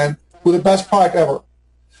marketing plan with the best product ever.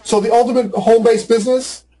 So the ultimate home-based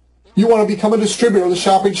business, you want to become a distributor of the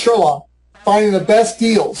Shopping Sherlock, finding the best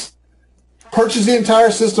deals. Purchase the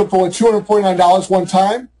entire system for only $249 one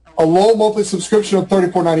time, a low monthly subscription of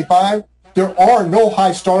 $34.95. There are no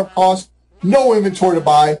high startup costs, no inventory to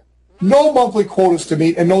buy, no monthly quotas to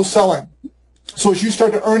meet, and no selling. So as you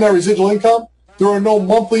start to earn that residual income, there are no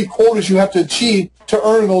monthly quotas you have to achieve to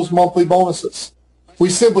earn those monthly bonuses. We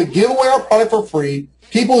simply give away our product for free.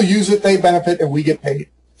 People use it, they benefit, and we get paid.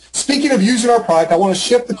 Speaking of using our product, I want to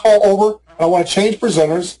shift the call over, and I want to change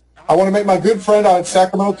presenters. I want to make my good friend out in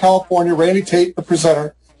Sacramento, California, Randy Tate, the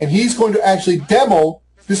presenter, and he's going to actually demo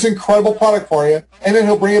this incredible product for you, and then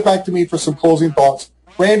he'll bring it back to me for some closing thoughts.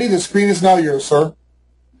 Randy, the screen is now yours, sir.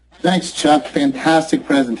 Thanks, Chuck. Fantastic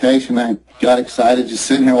presentation. I got excited just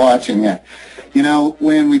sitting here watching it. You know,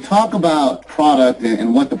 when we talk about product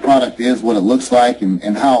and what the product is, what it looks like,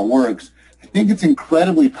 and how it works, I think it's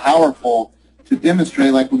incredibly powerful to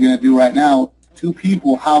demonstrate, like we're going to do right now, to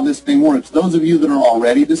people how this thing works. Those of you that are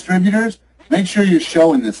already distributors, make sure you're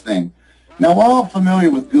showing this thing. Now, we're all familiar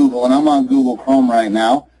with Google, and I'm on Google Chrome right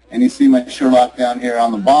now, and you see my Sherlock down here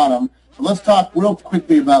on the bottom. So let's talk real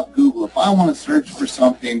quickly about Google. If I want to search for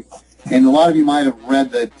something And a lot of you might have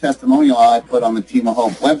read the testimonial I put on the Team of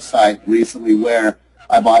Hope website recently where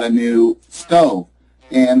I bought a new stove.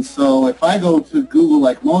 And so if I go to Google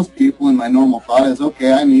like most people, and my normal thought is,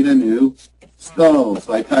 okay, I need a new stove.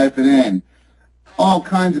 So I type it in. All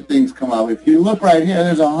kinds of things come up. If you look right here,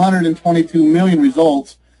 there's 122 million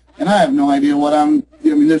results, and I have no idea what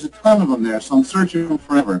there's a ton of them there, so I'm searching them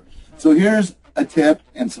forever. So here's a tip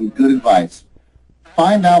and some good advice.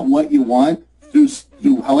 Find out what you want through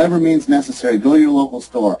however means necessary. Go to your local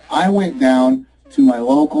store. I went down to my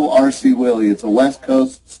local R.C. Willey. It's a West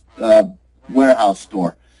Coast warehouse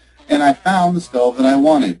store. And I found the stove that I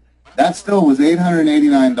wanted. That stove was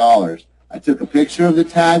 $889. I took a picture of the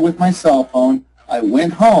tag with my cell phone. I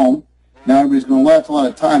went home. Now everybody's going, well, that's a lot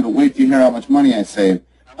of time, but wait till you hear how much money I saved.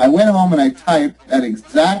 I went home and I typed that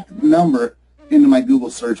exact number into my Google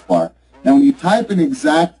search bar. Now when you type an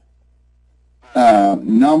exact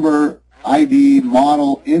number, ID,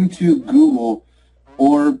 model into Google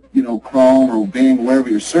or Chrome or Bing, wherever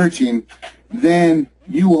you're searching, then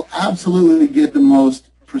you will absolutely get the most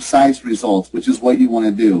precise results, which is what you want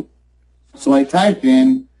to do. So I typed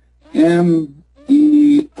in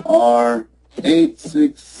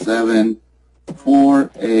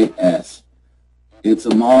MER8674AS. It's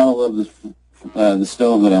a model of the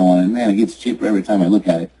stove that I wanted. Man, it gets cheaper every time I look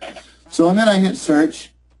at it. So and then I hit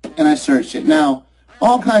search, and I searched it. Now,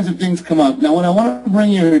 all kinds of things come up. Now, what I want to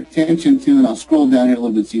bring your attention to, and I'll scroll down here a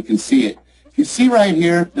little bit so you can see it. If you see right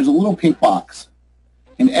here, there's a little pink box,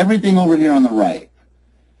 and everything over here on the right.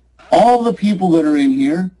 All the people that are in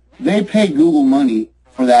here, they pay Google money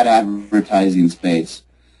for that advertising space.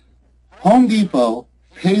 Home Depot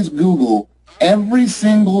pays Google every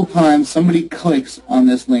single time somebody clicks on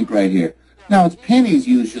this link right here. Now, it's pennies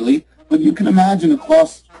usually, but you can imagine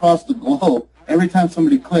across the globe, every time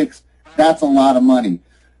somebody clicks, that's a lot of money.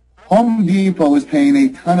 Home Depot is paying a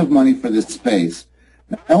ton of money for this space.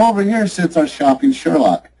 Now, over here sits our Shopping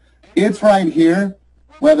Sherlock. It's right here,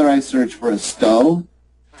 whether I search for a stove,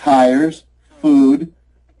 tires, food,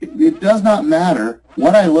 it does not matter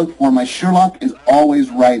what I look for. My Sherlock is always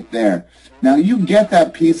right there. Now, you get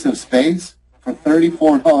that piece of space for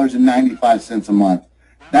 $34.95 a month.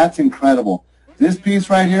 That's incredible. This piece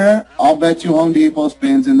right here, I'll bet you Home Depot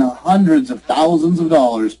spends in the hundreds of thousands of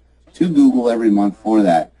dollars to Google every month for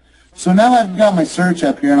that. So now I've got my search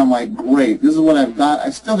up here, and I'm like, great, this is what I've got. I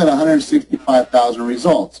still got 165,000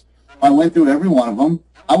 results. If I went through every one of them,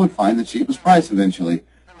 I would find the cheapest price eventually.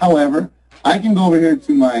 However, I can go over here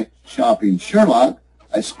to my Shopping Sherlock.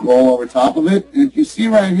 I scroll over top of it, and if you see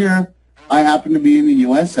right here, I happen to be in the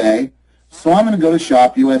USA, so I'm going to go to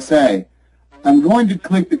Shop USA. I'm going to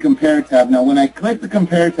click the Compare tab. Now, when I click the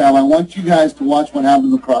Compare tab, I want you guys to watch what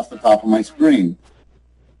happens across the top of my screen.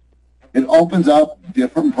 It opens up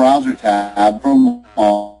different browser tabs from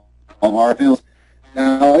all of our fields.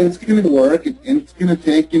 Now, it's going to work, and it's going to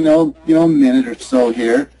take, a minute or so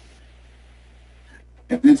here.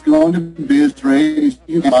 If it's going to BizTrade,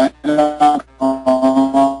 you can find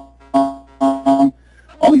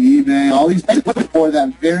all eBay, all these things for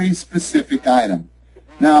that very specific item.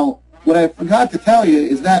 Now, what I forgot to tell you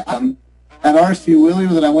is that at R.C. Willey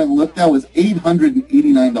that I went and looked at was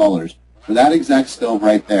 $889 for that exact stove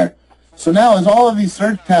right there. So now as all of these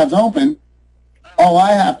search tabs open, all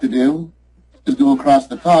I have to do is go across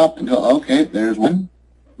the top and go, okay, there's one.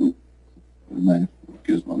 Ooh, where'd my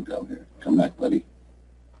gizmo go here? Come back, buddy.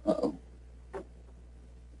 Uh-oh.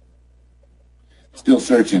 Still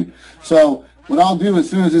searching. So what I'll do as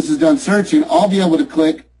soon as this is done searching, I'll be able to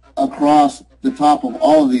click across the top of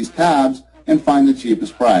all of these tabs and find the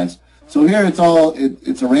cheapest price. So here it's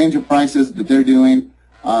a range of prices that they're doing.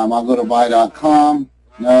 I'll go to buy.com.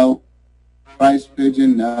 No. Price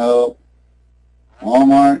Pigeon. No.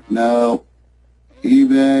 Walmart. No.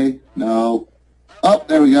 eBay. No. Oh,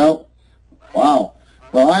 there we go. Wow.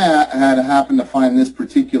 Well, I had happened to find this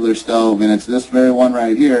particular stove, and it's this very one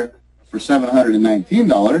right here for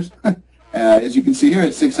 $719. As you can see here,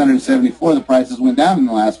 it's $674. The prices went down in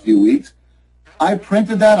the last few weeks. I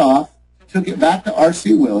printed that off, took it back to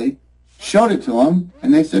R.C. Willey, showed it to them,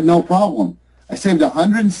 and they said no problem. I saved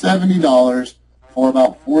 $170 for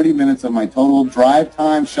about 40 minutes of my total drive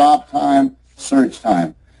time, shop time, search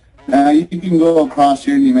time. Now, you can go across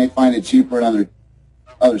here, and you may find it cheaper in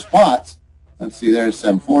other spots. Let's see, there's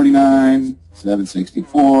 $749,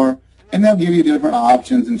 $764, and they'll give you different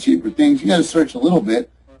options and cheaper things. You got to search a little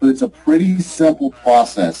bit, but it's a pretty simple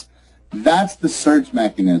process. That's the search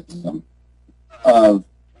mechanism of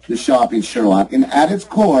the Shopping Sherlock. And at its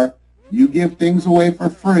core, you give things away for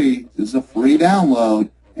free. This is a free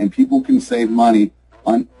download, and people can save money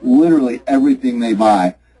on literally everything they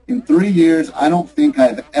buy. In 3 years, I don't think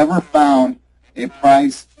I've ever found a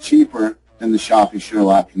price cheaper than the Shopping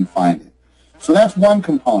Sherlock can find it. So that's one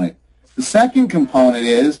component. The second component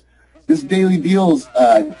is this daily deals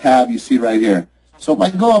tab you see right here. So if I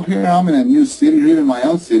go up here, I'm in a new city or even my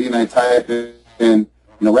own city, and I type in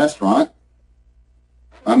restaurant,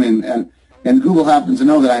 I'm in, and Google happens to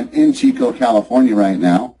know that I'm in Chico, California right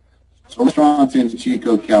now. So restaurants in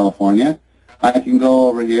Chico, California. I can go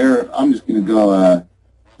over here. I'm just going to go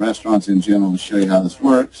restaurants in general to show you how this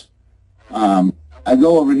works. I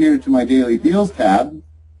go over here to my daily deals tab,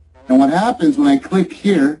 and what happens when I click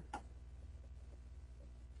here,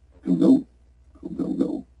 go,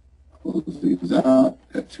 close these out,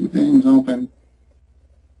 got two things open.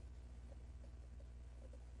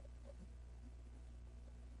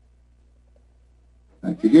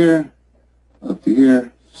 Back to here, up to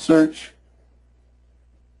here, search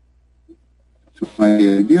to my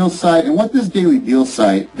daily deals site. And what this daily deals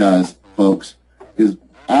site does, folks, is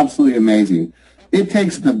absolutely amazing. It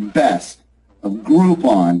takes the best of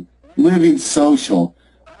Groupon, Living Social,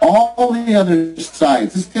 all the other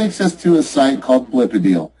sites. This takes us to a site called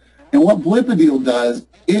Blipadeal. And what Blipadeal does,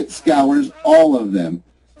 it scours all of them.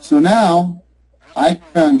 So now, I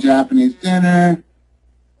found Japanese dinner,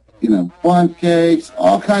 bun cakes,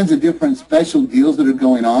 all kinds of different special deals that are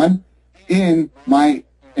going on in my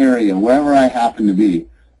area, wherever I happen to be.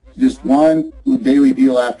 Just one daily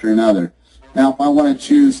deal after another. Now, if I want to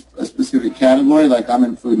choose a specific category, like I'm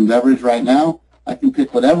in food and beverage right now, I can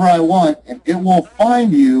pick whatever I want, and it will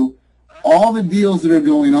find you all the deals that are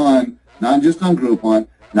going on, not just on Groupon,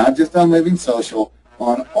 not just on Living Social,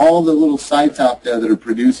 on all the little sites out there that are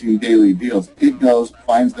producing daily deals. It goes,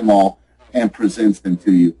 finds them all, and presents them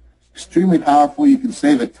to you. Extremely powerful. You can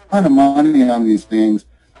save a ton of money on these things.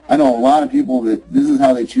 I know a lot of people that this is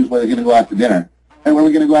how they choose where they're going to go out to dinner. Hey, where are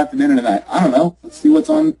we going to go out to dinner tonight? I don't know. Let's see what's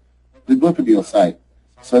on the Blipadeal site.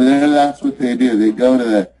 So that's what they do. They go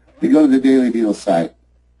to the daily deal site.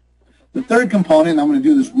 The third component, and I'm going to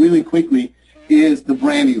do this really quickly, is the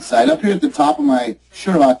branding site. Up here at the top of my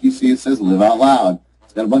Sherlock, you see it says Live Out Loud.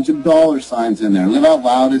 It's got a bunch of dollar signs in there. Live Out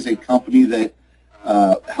Loud is a company that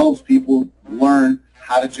helps people learn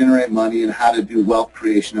how to generate money and how to do wealth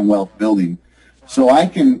creation and wealth building. So I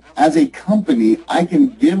can, as a company, I can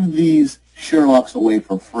give these Sherlocks away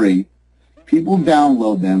for free. People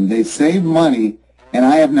download them, they save money, and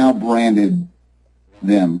I have now branded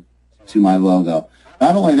them to my logo.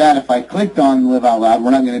 Not only that, if I clicked on Live Out Loud,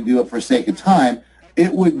 we're not going to do it for sake of time,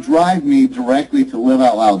 it would drive me directly to Live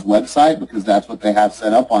Out Loud's website because that's what they have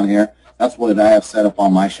set up on here. That's what I have set up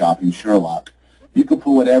on my Shopping Sherlock. You can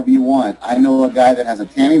put whatever you want. I know a guy that has a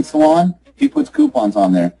tanning salon. He puts coupons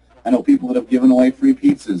on there. I know people that have given away free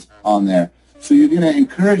pizzas on there. So you're going to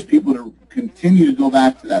encourage people to continue to go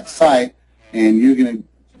back to that site, and you're going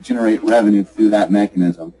to generate revenue through that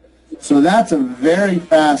mechanism. So that's a very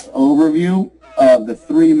fast overview of the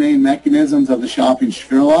three main mechanisms of the Shopping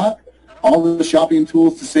Sherlock. All the shopping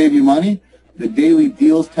tools to save you money, the Daily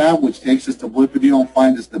Deals tab, which takes us to Blipadeal and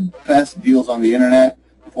finds us the best deals on the internet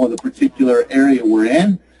for the particular area we're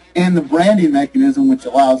in, and the branding mechanism, which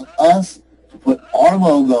allows us to put our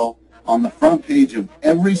logo on the front page of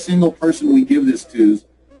every single person we give this to's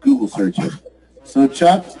Google searches. So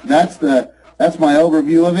Chuck, that's my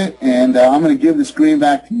overview of it, and I'm going to give the screen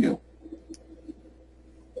back to you.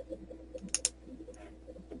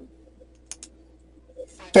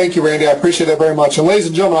 Thank you, Randy. I appreciate that very much. And ladies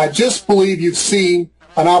and gentlemen, I just believe you've seen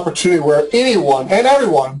an opportunity where anyone and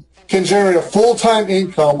everyone can generate a full-time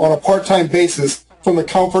income on a part-time basis from the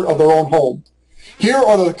comfort of their own home. Here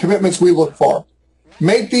are the commitments we look for.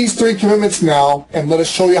 Make these 3 commitments now, and let us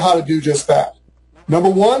show you how to do just that. Number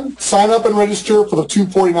 1, sign up and register for the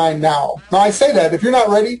 $249 now. Now, I say that if you're not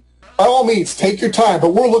ready, by all means, take your time,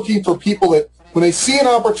 but we're looking for people that when they see an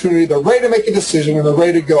opportunity, they're ready to make a decision and they're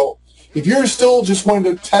ready to go. If you're still just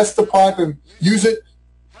wanting to test the product and use it,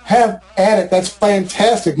 have at it. That's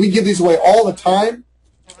fantastic. We give these away all the time.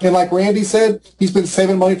 And like Randy said, he's been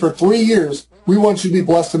saving money for 3 years. We want you to be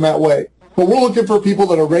blessed in that way. But we're looking for people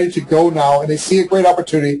that are ready to go now, and they see a great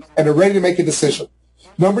opportunity, and they're ready to make a decision.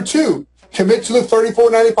 Number 2, commit to the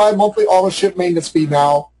 $34.95 monthly auto ship maintenance fee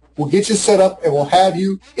now. We'll get you set up, and we'll have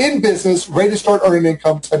you in business, ready to start earning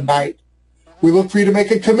income tonight. We look for you to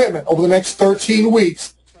make a commitment over the next 13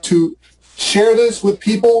 weeks to share this with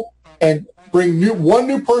people and bring one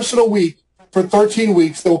new person a week for 13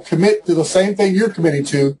 weeks that will commit to the same thing you're committing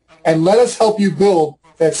to, and let us help you build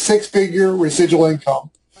that 6-figure residual income.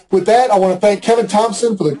 With that, I want to thank Kevin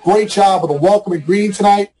Thompson for the great job of the welcome and greeting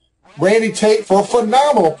tonight, Randy Tate for a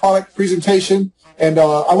phenomenal product presentation, and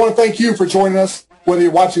I want to thank you for joining us, whether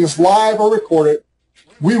you're watching us live or recorded.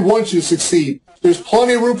 We want you to succeed. There's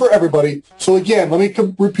plenty of room for everybody. So again, let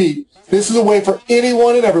me repeat. This is a way for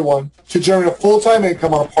anyone and everyone to generate a full-time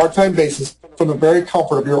income on a part-time basis from the very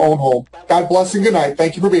comfort of your own home. God bless and good night.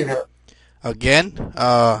 Thank you for being here. Again,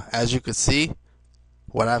 as you can see,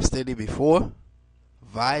 what I've stated before,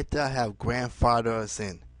 Vita have grandfathered us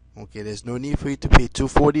in. Okay, there's no need for you to pay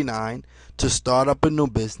 $249 to start up a new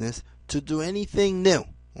business, to do anything new.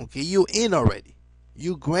 Okay, you in already.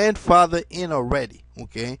 You grandfather in already.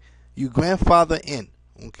 Okay, you grandfather in.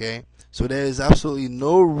 Okay, so there is absolutely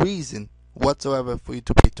no reason whatsoever for you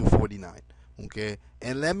to pay $249. Okay,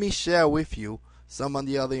 and let me share with you some of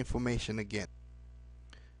the other information again.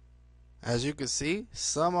 As you can see,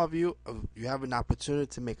 some of you have an opportunity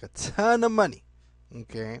to make a ton of money.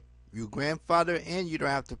 Okay, you grandfather in, you don't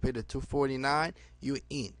have to pay the $249. You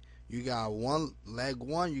in. You got leg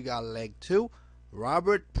one, you got leg two.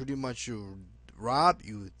 Robert, pretty much you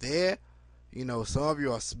there. You know, some of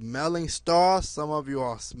you are smelling stars, some of you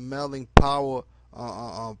are smelling power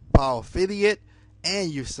affiliate,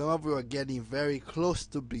 and some of you are getting very close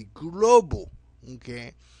to be global.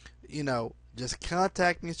 Okay, you know, just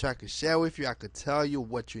contact me so I can share with you. I could tell you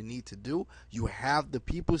what you need to do. You have the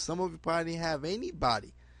people. Some of you probably didn't have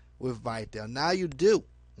anybody with Vital. Now you do.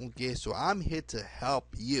 Okay, so I'm here to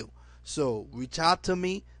help you. So reach out to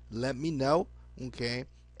me. Let me know. Okay,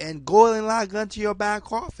 and go and log onto your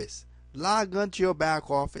back office. Log onto your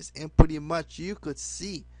back office, and pretty much you could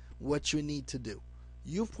see what you need to do.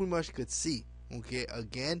 You pretty much could see. Okay,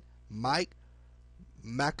 again, Mike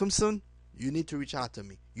Mackinson, you need to reach out to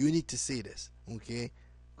me. You need to see this. Okay,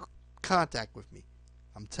 contact with me.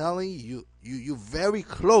 I'm telling you, you're very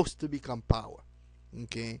close to become power.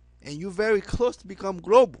 Okay, and you're very close to become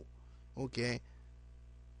global. Okay,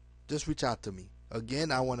 just reach out to me.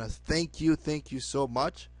 Again, I want to thank you so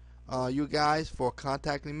much, you guys, for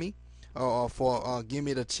contacting me, or for giving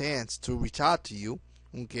me the chance to reach out to you.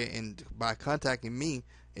 Okay, and by contacting me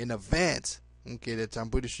in advance, okay, that I'm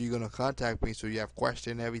pretty sure you're gonna contact me, so you have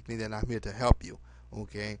questions and everything, then I'm here to help you.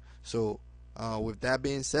 Okay, so with that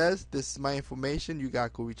being said, this is my information. You guys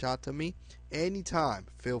could reach out to me anytime.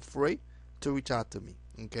 Feel free to reach out to me.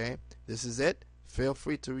 Okay, this is it. Feel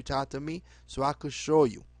free to reach out to me so I could show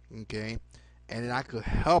you. Okay, and then I could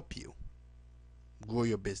help you grow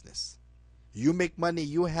your business. You make money,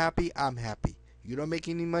 you're happy, I'm happy. You don't make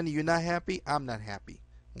any money, you're not happy, I'm not happy.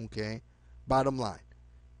 Okay, bottom line.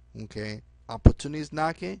 Okay, opportunities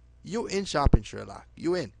knocking, you in Shopping Sherlock.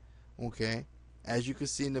 You in. Okay, as you can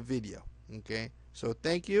see in the video. Okay, so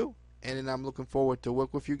thank you, and then I'm looking forward to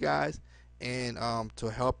work with you guys and to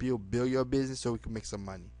help you build your business so we can make some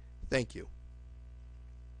money. Thank you.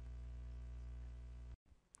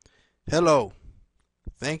 Hello.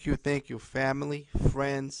 Thank you, family,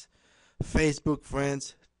 friends, Facebook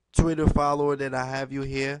friends, Twitter follower that I have you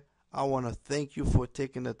here. I want to thank you for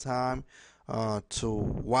taking the time to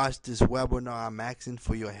watch this webinar. I'm asking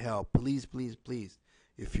for your help. Please, please, please.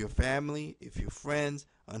 If your family, if your friends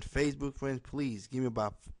on Facebook friends, please give me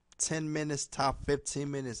about 10 minutes, top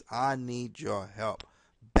 15 minutes. I need your help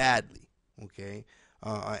badly. Okay.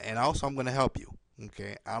 And also I'm going to help you.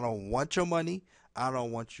 Okay. I don't want your money. I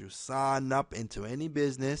don't want you to sign up into any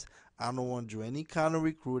business. I don't want to do any kind of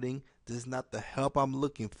recruiting. This is not the help I'm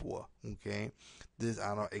looking for. Okay.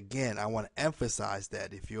 I want to emphasize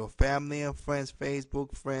that if your family and friends,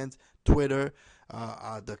 Facebook friends, Twitter,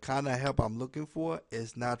 the kind of help I'm looking for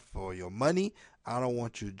is not for your money. I don't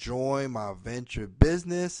want you to join my venture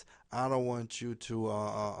business. I don't want you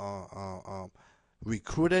to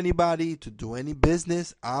recruit anybody to do any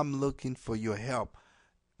business. I'm looking for your help.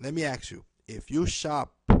 Let me ask you, if you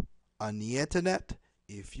shop on the internet,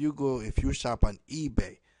 if you shop on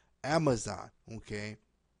eBay, Amazon, okay,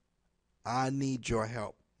 I need your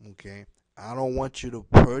help, okay? I don't want you to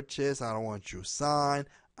purchase. I don't want you to sign.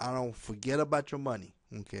 I don't forget about your money,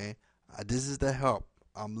 okay? This is the help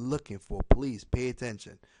I'm looking for. Please pay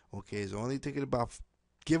attention, okay? It's only taking about,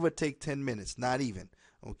 give or take 10 minutes, not even,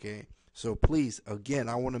 okay? So please, again,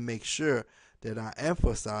 I want to make sure that I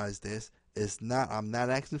emphasize this. I'm not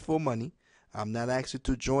asking for money. I'm not asking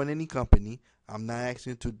to join any company. I'm not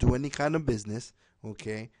asking to do any kind of business,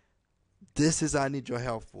 okay? This is I need your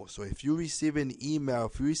help for. So if you receive an email,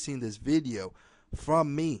 if you receive this video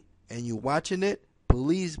from me and you're watching it,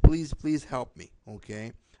 please, please, please help me,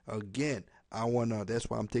 okay? Again, that's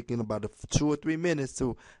why I'm taking about 2 or 3 minutes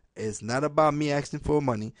to, it's not about me asking for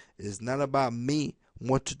money. It's not about me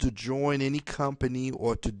wanting to join any company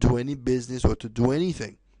or to do any business or to do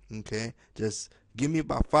anything, okay? Just give me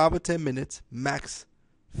about 5 or 10 minutes, max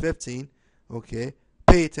 15, okay?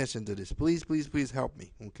 Pay attention to this. Please, please, please help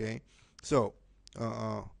me, okay? So,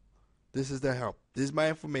 This is the help. This is my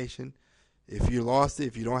information. If you lost it,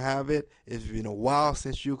 if you don't have it, it's been a while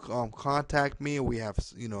since you contact me, or we have,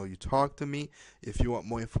 you talk to me. If you want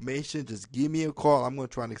more information, just give me a call. I'm going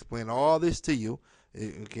to try and explain all this to you.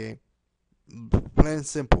 Okay, plain and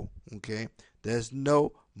simple. Okay, there's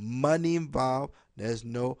no money involved. There's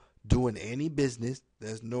no doing any business.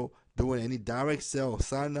 There's no doing any direct sale,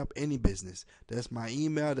 signing up any business. That's my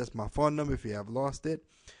email. That's my phone number. If you have lost it,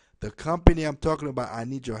 the company I'm talking about, I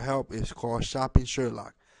need your help, is called Shopping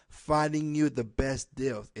Sherlock. Finding you the best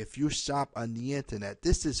deals. If you shop on the internet,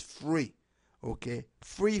 this is free. Okay,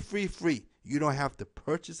 free, free, free. You don't have to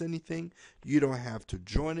purchase anything. You don't have to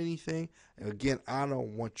join anything. Again, I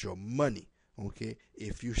don't want your money. Okay,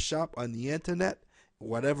 if you shop on the internet,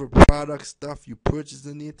 whatever product stuff you purchase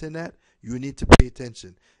on the internet, you need to pay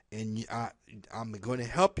attention. And I'm going to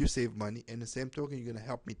help you save money. And the same token, you're going to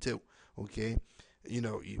help me too. Okay,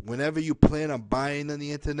 whenever you plan on buying on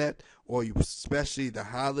the internet, or especially the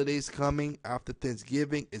holidays coming after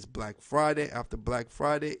Thanksgiving, it's Black Friday. After Black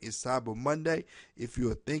Friday, it's Cyber Monday. If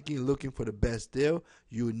you're looking for the best deal,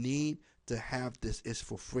 you need to have this. It's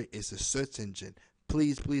for free. It's a search engine.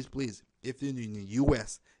 Please, please, please. If you're in the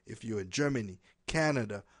U.S., if you're in Germany,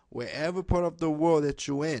 Canada, wherever part of the world that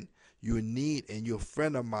you're in, you need, and you're a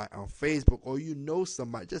friend of mine on Facebook, or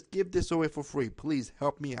somebody, just give this away for free. Please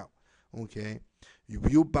help me out. Okay,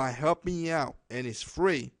 you by helping me out, and it's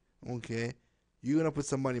free. Okay, you're gonna put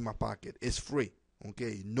some money in my pocket. It's free.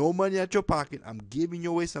 Okay, no money at your pocket. I'm giving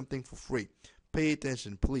you away something for free. Pay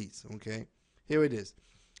attention, please. Okay, here it is.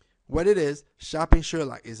 What it is, Shopping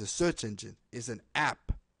Sherlock is a search engine. It's an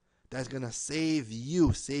app that's gonna save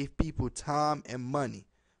people time and money.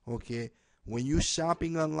 Okay, when you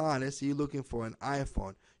shopping online, let's say you're looking for an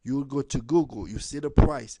iPhone, you go to Google, you see the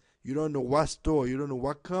price. You don't know what store, you don't know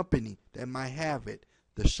what company that might have it.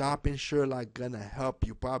 The Shopping Sherlock gonna help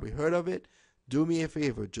you. Probably heard of it. Do me a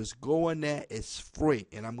favor, just go on there. It's free,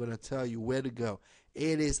 and I'm gonna tell you where to go.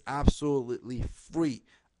 It is absolutely free.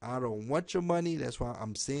 I don't want your money. That's why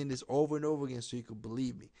I'm saying this over and over again, so you can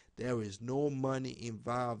believe me. There is no money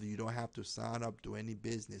involved. You don't have to sign up to any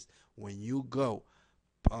business. When you go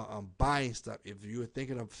buying stuff, if you're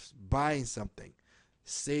thinking of buying something,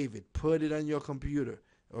 save it, put it on your computer.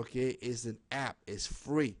 Okay, it's an app. It's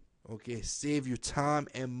free. Okay, save you time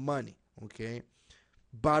and money. Okay,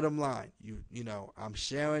 bottom line, I'm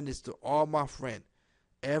sharing this to all my friends,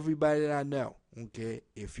 everybody that I know. Okay,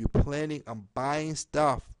 if you're planning on buying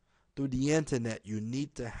stuff through the internet, you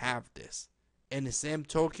need to have this. And the same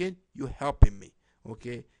token, you're helping me.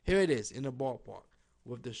 Okay, here it is in the ballpark.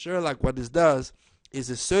 With the Sherlock, what this does is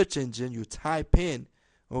a search engine. You type in,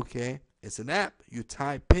 okay, it's an app. You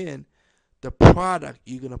type in the product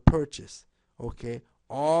you're going to purchase. Okay,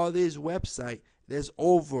 all these websites, there's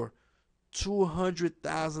over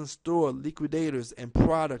 200,000 store liquidators, and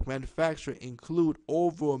product manufacturer include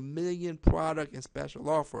over 1 million product and special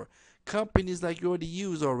offer. Companies like you already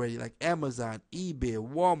use already, like Amazon, eBay,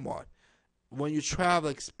 Walmart. When you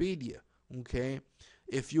travel, Expedia. Okay,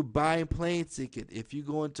 if you're buying plane ticket, if you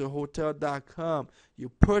go into hotel.com, you're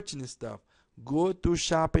purchasing stuff, go through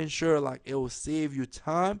Shopping Sherlock. It will save you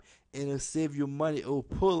time, and it'll save you money. It will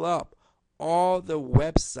pull up all the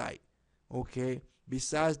website, okay,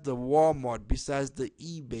 besides the Walmart, besides the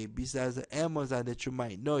eBay, besides the Amazon that you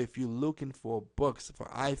might know if you're looking for books, for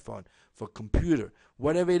iPhone, for computer,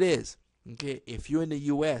 whatever it is. Okay, if you're in the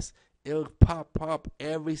US, it'll pop up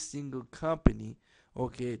every single company,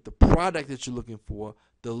 okay, the product that you're looking for,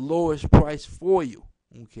 the lowest price for you,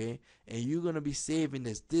 okay, and you're going to be saving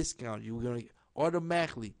this discount. You're going to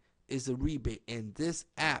automatically, is a rebate, and this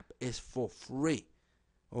app is for free,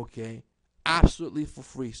 okay, absolutely for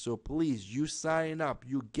free. So please, you signing up,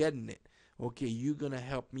 you getting it, okay, you're going to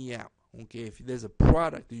help me out, okay. If there's a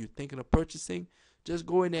product that you're thinking of purchasing, just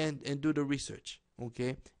go in there and do the research,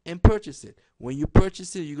 okay, and purchase it. When you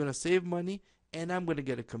purchase it, you're going to save money, and I'm going to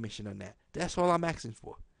get a commission on that. That's all I'm asking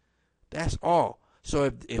for. That's all.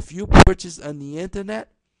 So if you purchase on the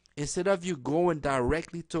internet, instead of you going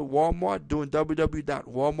directly to Walmart, doing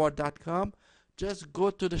www.walmart.com, just go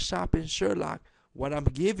to the Shopping Sherlock. What I'm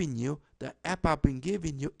giving you, the app I've been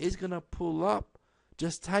giving you, is going to pull up.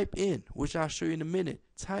 Just type in, which I'll show you in a minute.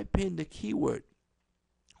 Type in the keyword,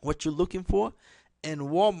 what you're looking for, and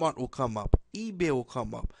Walmart will come up. eBay will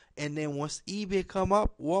come up. And then once eBay come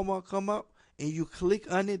up, Walmart come up, and you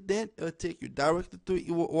click on it, then it'll take you directly to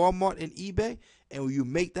Walmart and eBay. And when you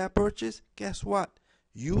make that purchase, guess what?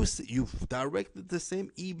 You've directed the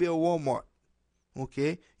same eBay or Walmart.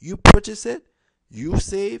 Okay? You purchase it, you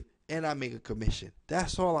save, and I make a commission.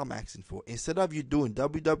 That's all I'm asking for. Instead of you doing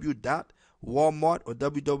www.walmart or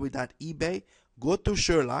www.ebay, go to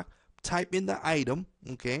Sherlock, type in the item,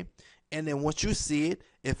 okay, and then once you see it,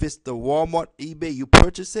 if it's the Walmart, eBay, you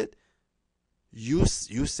purchase it, you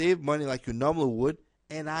save money like you normally would,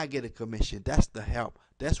 and I get a commission. That's the help.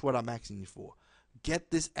 That's what I'm asking you for. Get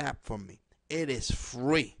this app from me. It is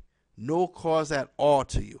free. No cost at all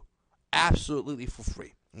to you. Absolutely for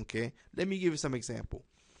free. Okay? Let me give you some example.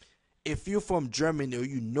 If you're from Germany or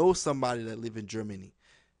you know somebody that live in Germany,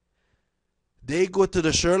 they go to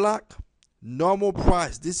the Sherlock, normal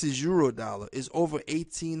price, this is Euro dollar, is over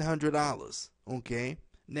 $1,800. Okay?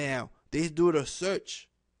 Now, they do the search.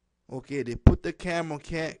 Okay, they put the camera,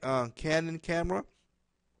 Canon camera,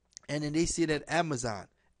 and then they see that Amazon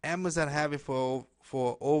have it for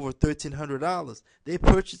over $1,300. They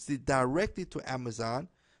purchased it directly to Amazon.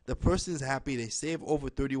 The person is happy. They save over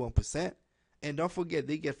 31%. And don't forget,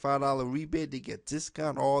 they get $5 rebate. They get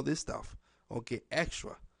discount, all this stuff. Okay,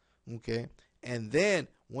 extra. Okay, and then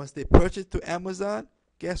once they purchase to Amazon,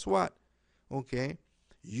 guess what? Okay,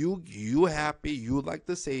 you happy. You like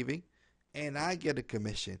the saving, and I get a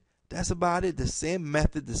commission. That's about it. The same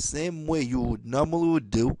method, the same way you would normally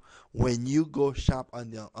do when you go shop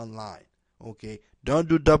online. Okay, don't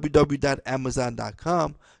do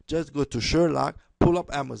www.amazon.com. Just go to Sherlock, pull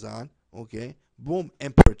up Amazon. Okay, boom,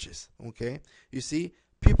 and purchase. Okay, you see,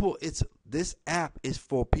 people, this app is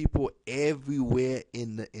for people everywhere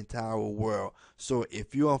in the entire world. So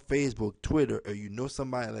if you're on Facebook, Twitter, or you know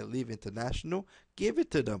somebody that live international, give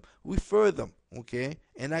it to them. Refer them. Okay,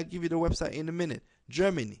 and I'll give you the website in a minute.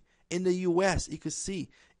 Germany. In the U.S., you can see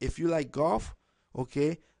if you like golf,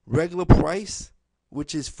 okay, regular price,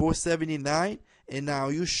 which is $479, and now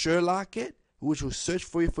you Sherlock it, which will search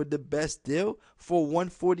for you for the best deal for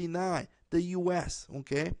 $149. The U.S.,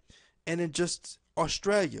 okay, and then just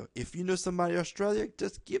Australia. If you know somebody in Australia,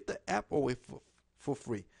 just give the app away for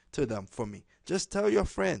free to them for me. Just tell your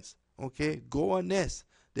friends, okay, go on this.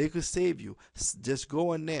 They could save you. Just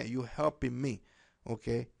go on there. You're helping me,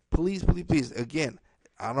 okay. Please, please, please. Again,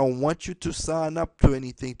 I don't want you to sign up to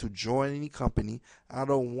anything, to join any company. I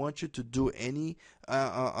don't want you to do any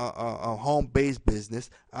home-based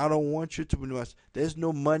business. I don't want you to pretty much. There's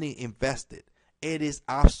no money invested. It is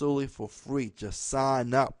absolutely for free. Just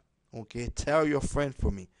sign up. Okay, tell your friend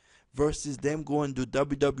for me. Versus them going to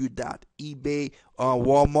www.ebay or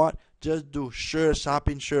Walmart. Just do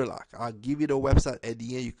Shopping Sherlock. I'll give you the website at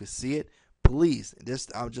the end. You can see it. Please,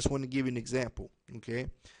 I just want to give you an example. Okay,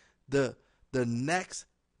 the next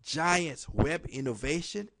giant web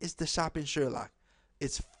innovation is the Shopping Sherlock.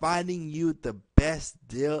 It's finding you the best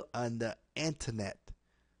deal on the internet.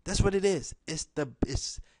 That's what it is. It's the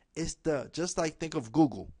just like think of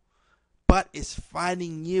Google, but it's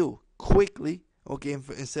finding you quickly. Okay,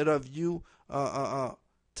 instead of you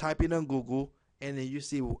typing on Google and then you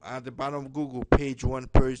see at the bottom of Google page 1,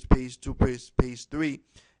 page 2, page 3,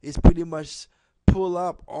 it's pretty much pull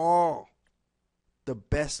up all the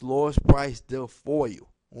best lowest price deal for you.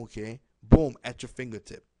 Okay, boom, at your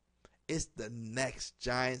fingertip. It's the next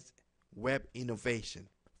giant web innovation,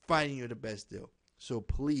 finding you the best deal. So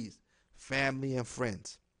please, family and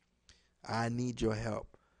friends, I need your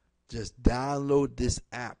help. Just download this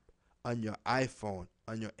app on your iPhone,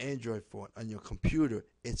 on your Android phone, on your computer.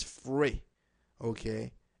 It's free.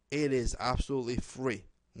 Okay, it is absolutely free.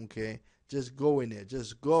 Okay, just go in there.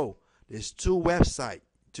 Just go. There's 2 websites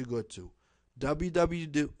to go to.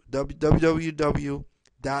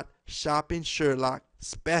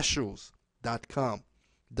 www.shoppingsherlockspecials.com,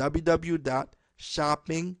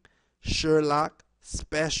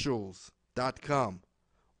 www.shoppingsherlockspecials.com,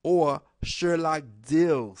 or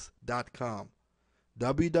sherlockdeals.com,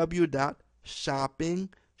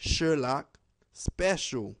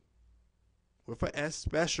 www.shoppingsherlockspecial with a S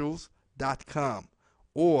specials.com,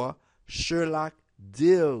 or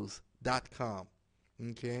sherlockdeals.com.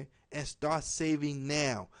 Okay, and start saving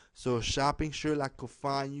now, so Shopping Sherlock could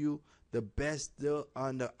find you the best deal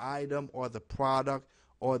on the item or the product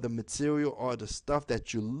or the material or the stuff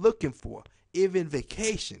that you're looking for, even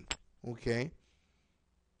vacation. Okay,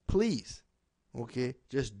 please. Okay,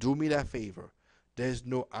 just do me that favor. There's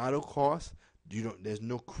no auto cost. There's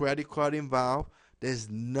no credit card involved. There's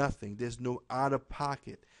nothing. There's no out of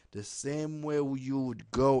pocket. The same way you would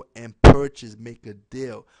go and purchase, make a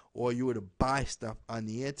deal, or you would buy stuff on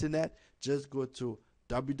the internet, just go to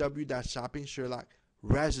www.shoppingsherlock,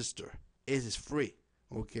 register. It is free.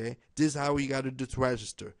 Okay, this is how you got to do to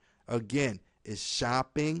register. Again, it's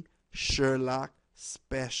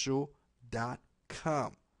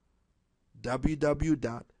shoppingsherlockspecial.com,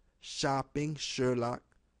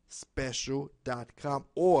 www.shoppingsherlockspecial.com,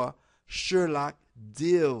 or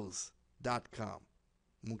sherlockdeals.com.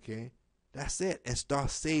 Okay, that's it. And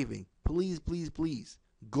start saving. Please, please, please.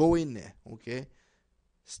 Go in there, okay?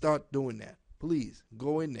 Start doing that. Please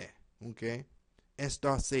go in there, okay? And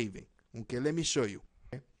start saving. Okay, let me show you.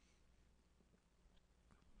 Okay?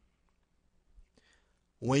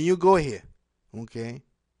 When you go here, okay,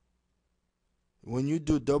 when you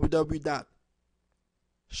do www.SHERLOCK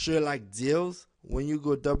when you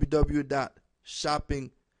go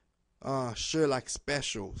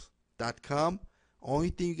www.shopping.SHERLOCKSpecials.com, only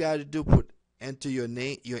thing you got to do, enter your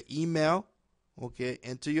name, your email, okay,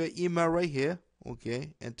 enter your email right here,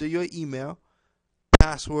 okay, enter your email,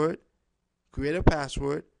 password, create a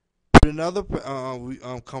password, put another,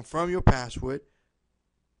 confirm your password,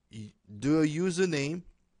 do a username,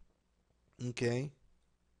 okay,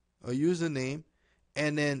 a username,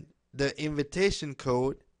 and then the invitation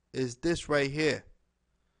code is this right here,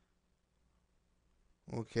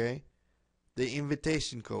 okay, the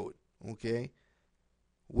invitation code, okay,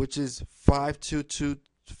 which is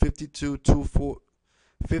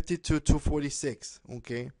 522-246,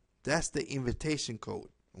 okay, that's the invitation code,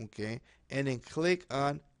 okay, and then click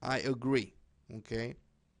on I agree, okay.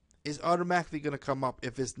 It's automatically going to come up.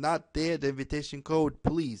 If it's not there, the invitation code,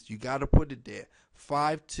 please, you got to put it there.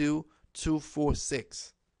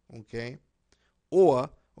 52246, okay? Or,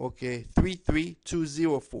 okay,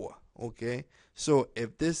 33204, okay? So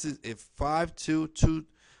if this is, if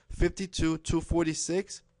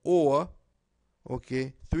 52246 or,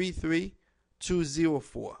 okay,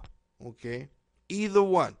 33204, okay? Either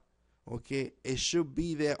one, okay? It should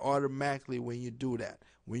be there automatically when you do that.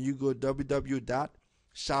 When you go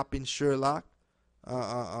www.ShoppingSherlock,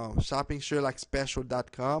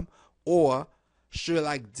 ShoppingSherlockSpecial.com or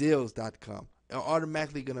SherlockDeals.com. It's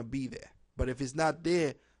automatically going to be there. But if it's not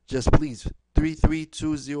there, just please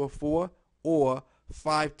 33204 or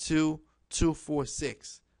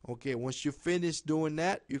 52246. Okay, once you finish doing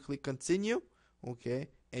that, you click continue, okay,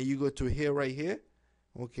 and you go to here right here,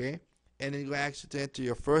 okay, and then you ask you to enter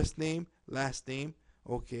your first name, last name,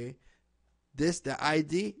 okay. The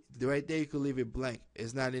ID, right there, you can leave it blank.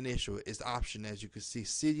 It's not an issue. It's option, as you can see.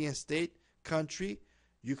 City and state, country.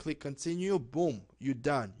 You click continue, boom, you're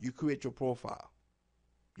done. You create your profile.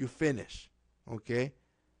 You finish, okay?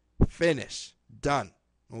 Finish, done,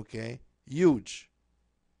 okay? Huge,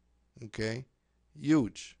 okay?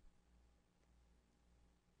 Huge.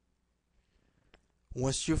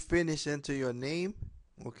 Once you finish, enter your name,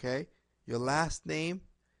 okay? Your last name.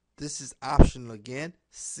 This is optional again.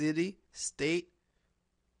 City, state,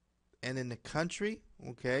 and in the country,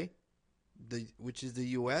 okay, which is the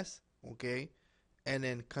U.S., okay, and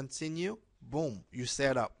then continue. Boom, you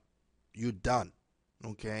set up. You done,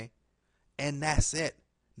 okay, and that's it.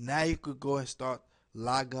 Now you could go and start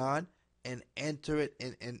log on and enter it,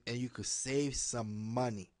 and you could save some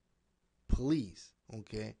money. Please,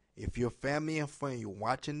 okay. If your family and friend you're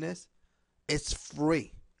watching this, it's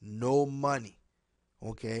free, no money.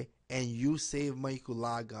 Okay, and you save money, you could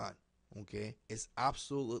log on, okay, it's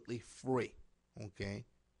absolutely free, okay,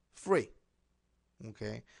 free,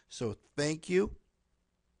 okay, so thank you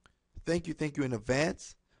in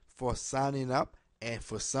advance for signing up and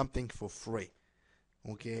for something for free,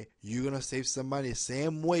 okay, you're gonna save some money the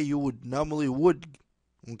same way you would normally would,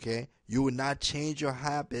 okay, you would not change your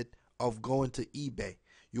habit of going to eBay.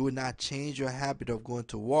 You will not change your habit of going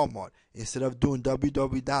to Walmart. Instead of doing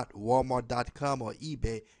www.walmart.com or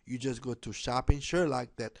eBay, you just go to Shopping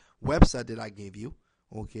Sherlock, that website that I gave you.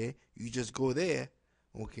 Okay, you just go there.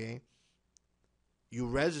 Okay, you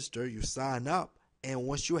register, you sign up, and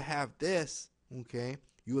once you have this, okay,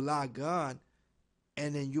 you log on,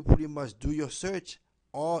 and then you pretty much do your search.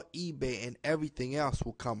 All eBay and everything else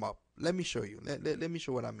will come up. Let me show you. Let me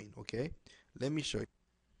show what I mean. Okay, let me show you.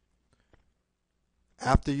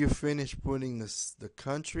 After you finish putting the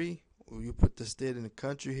country, or you put the state in the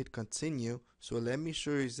country, hit continue. So let me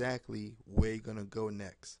show you exactly where you're going to go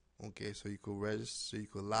next. Okay, so you could register, so you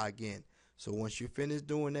could log in. So once you finish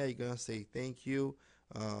doing that, you're going to say thank you.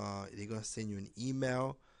 They're going to send you an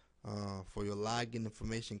email for your login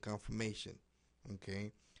information confirmation.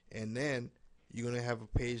 Okay, and then you're going to have a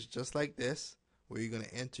page just like this where you're going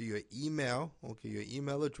to enter your email, okay, your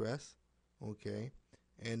email address, okay,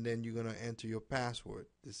 and then you're gonna enter your password.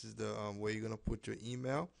 This is the where you're gonna put your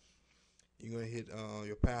email. You're gonna hit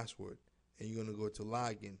your password, and you're gonna go to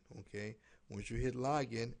login. Okay. Once you hit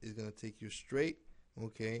login, it's gonna take you straight.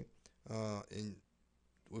 Okay. And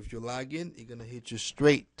with your login, you're gonna hit you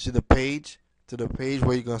straight to the page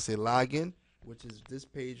where you're gonna say login, which is this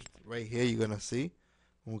page right here. You're gonna see.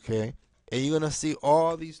 Okay. And you're gonna see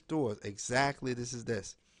all these stores. Exactly. This is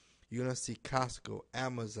this. You're gonna see Costco,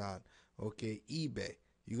 Amazon, okay, eBay.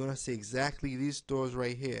 You're gonna see exactly these stores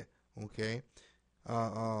right here, okay.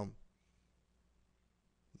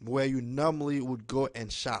 where you normally would go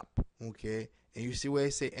and shop, okay? And you see where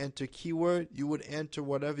it say enter keyword, you would enter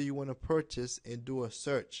whatever you want to purchase and do a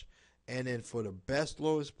search. And then for the best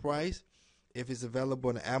lowest price, if it's available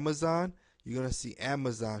on Amazon, you're gonna see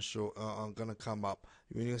Amazon show gonna come up.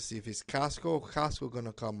 You're gonna see if it's Costco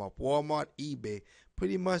gonna come up. Walmart, eBay,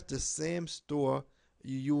 pretty much the same store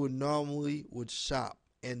you would normally would shop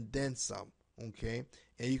and then some. Okay,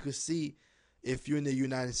 and you can see if you're in the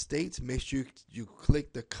United States, make sure you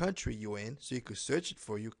click the country you're in, so you can search it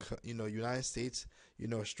for you. You know, United States, you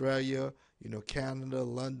know, Australia, you know, Canada,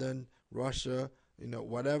 London, Russia, you know,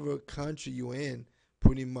 whatever country you're in,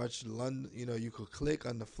 pretty much London. You know, you could click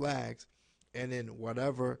on the flags, and then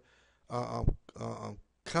whatever uh,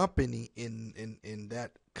 company in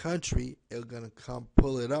that country is gonna come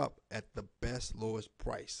pull it up at the best lowest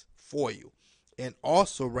price for you. And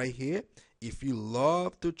also right here, if you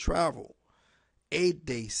love to travel, 8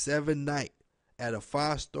 day, 7 night at a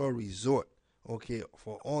 5-star resort, okay,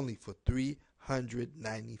 for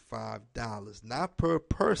 $395, not per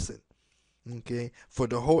person, okay, for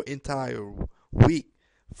the whole entire week,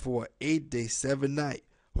 for 8 day, 7 night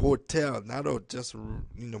hotel, not just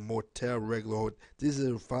motel, regular hotel. This is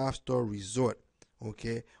a 5-star resort,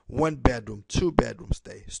 okay, 1 bedroom, 2 bedroom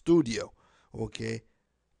stay, studio, okay,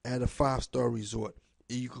 at a 5-star resort.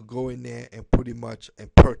 You could go in there and pretty much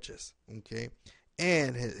and purchase, okay.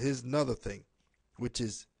 And here's another thing, which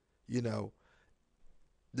is, you know,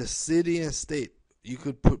 the city and state. You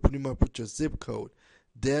could pretty much put your zip code,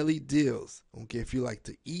 daily deals. Okay, if you like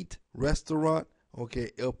to eat, restaurant.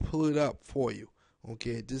 Okay, it'll pull it up for you.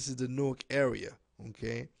 Okay, this is the Newark area.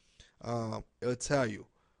 Okay, it'll tell you.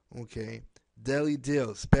 Okay, daily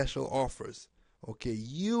deals, special offers. Okay,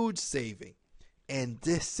 huge saving, and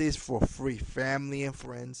this is for free. Family and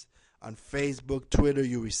friends on Facebook, Twitter.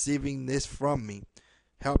 You're receiving this from me.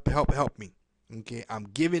 Help me. Okay, I'm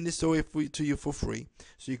giving this away to you for free,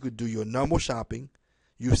 so you could do your normal shopping.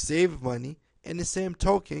 You save money, and the same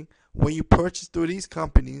token, when you purchase through these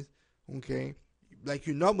companies, okay, like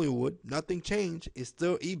you normally would, nothing changed. It's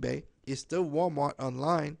still eBay. It's still Walmart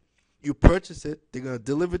online. You purchase it, they're gonna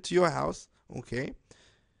deliver it to your house. Okay,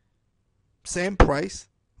 same price.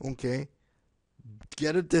 Okay,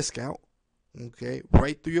 get a discount. Okay,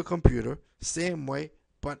 right through your computer, same way,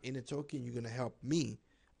 but in a token, you're gonna help me.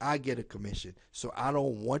 I get a commission. So I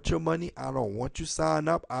don't want your money. I don't want you to sign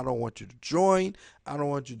up. I don't want you to join. I don't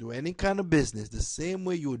want you to do any kind of business. The same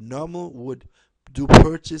way you normally would do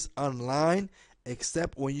purchase online,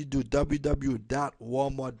 except when you do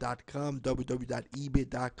www.walmart.com,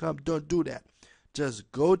 www.ebay.com. Don't do that.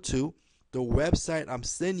 Just go to the website I'm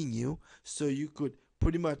sending you, so you could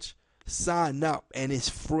pretty much sign up, and it's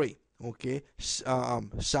free. Okay,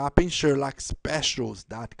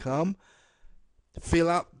 ShoppingSherlockSpecials.com. Fill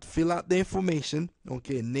out the information.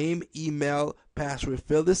 Okay, name, email, password.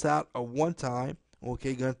 Fill this out at one time.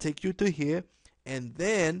 Okay, gonna take you to here, and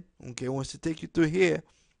then okay, once it take you to here,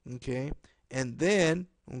 okay, and then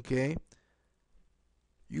okay,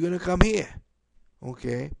 you're gonna come here.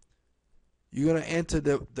 Okay, you're gonna enter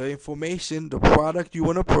the information, the product you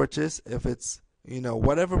want to purchase. If it's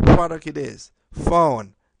whatever product it is,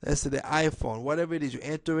 phone. Let's say the iPhone, whatever it is, you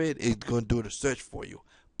enter it. It's gonna do the search for you.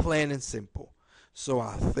 Plain and simple. So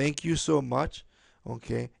I thank you so much,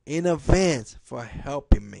 okay, in advance for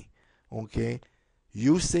helping me, okay.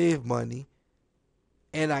 You save money,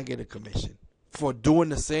 and I get a commission for doing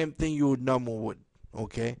the same thing you normally would,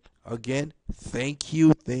 okay. Again, thank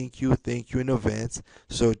you in advance.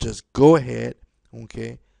 So just go ahead,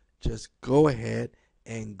 okay. Just go ahead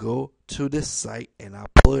and go to the site, and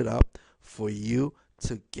I'll pull it up for you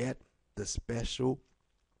to get the special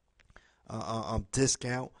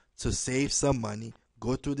discount. To save some money,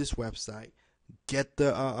 go to this website, get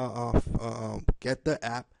the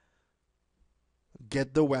app,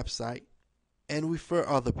 get the website, and refer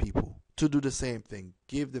other people to do the same thing.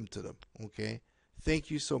 Give them to them. Okay.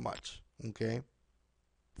 Thank you so much. Okay.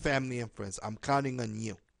 Family and friends, I'm counting on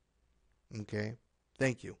you. Okay.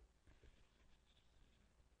 Thank you.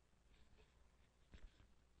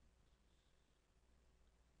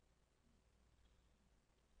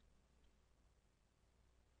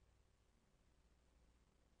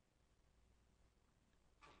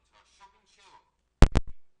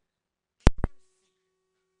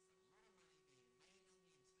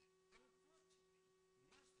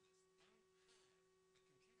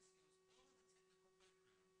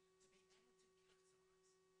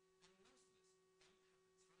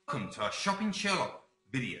 Welcome to our Shopping Sherlock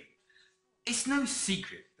video. It's no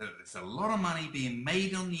secret that there's a lot of money being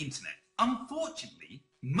made on the internet. Unfortunately,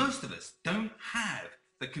 most of us don't have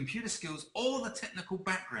the computer skills or the technical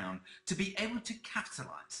background to be able to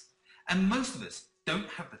capitalize. And most of us don't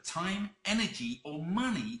have the time, energy, or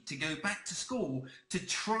money to go back to school to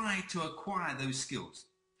try to acquire those skills.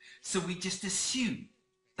 So we just assume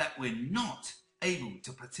that we're not able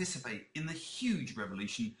to participate in the huge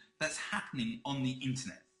revolution that's happening on the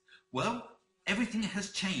internet. Well, everything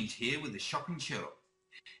has changed here with the Shopping Sherlock.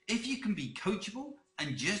 If you can be coachable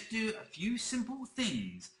and just do a few simple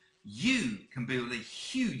things, you can build a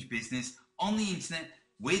huge business on the internet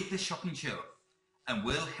with the Shopping Sherlock, and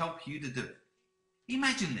we'll help you to do it.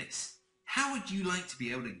 Imagine this. How would you like to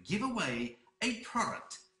be able to give away a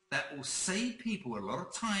product that will save people a lot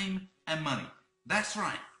of time and money? That's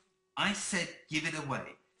right. I said give it away.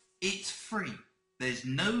 It's free. There's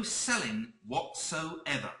no selling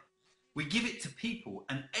whatsoever. We give it to people,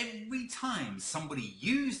 and every time somebody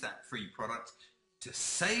uses that free product to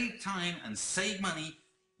save time and save money,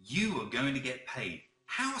 you are going to get paid.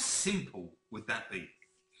 How simple would that be?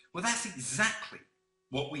 Well, that's exactly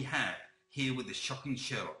what we have here with the Shopping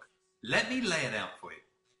Sherlock. Let me lay it out for you.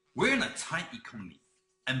 We're in a tight economy,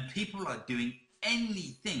 and people are doing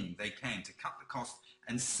anything they can to cut the cost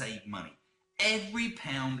and save money. Every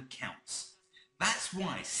pound counts. That's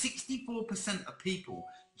why 64% of people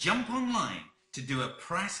jump online to do a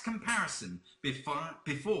price comparison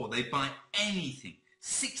before they buy anything.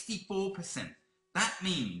 64%. That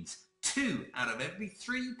means 2 out of every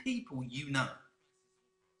 3 people you know.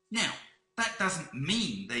 Now, that doesn't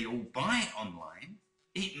mean they all buy online.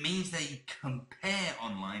 It means they compare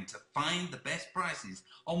online to find the best prices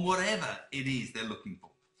on whatever it is they're looking for.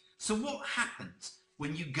 So what happens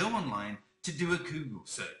when you go online to do a Google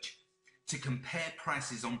search to compare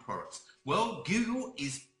prices on products? Well, Google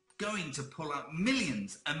is going to pull up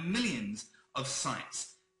millions and millions of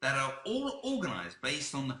sites that are all organized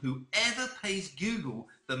based on whoever pays Google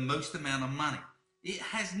the most amount of money. It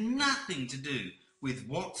has nothing to do with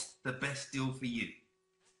what's the best deal for you.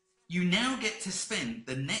 You now get to spend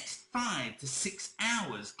the next 5 to 6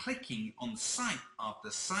 hours clicking on site after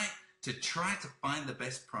site to try to find the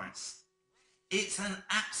best price. It's an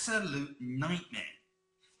absolute nightmare.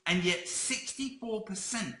 And yet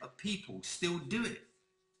 64% of people still do it.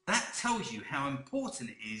 That tells you how important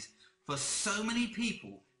it is for so many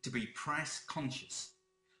people to be price conscious.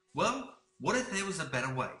 Well, what if there was a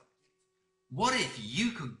better way? What if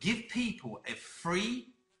you could give people a free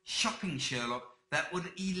Shopping Sherlock that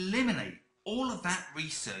would eliminate all of that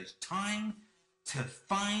research time to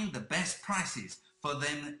find the best prices for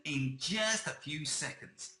them in just a few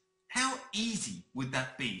seconds? How easy would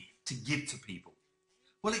that be to give to people?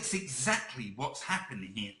 Well, it's exactly what's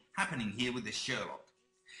happening here with the Sherlock.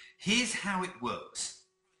 Here's how it works.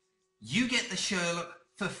 You get the Sherlock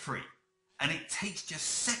for free, and it takes just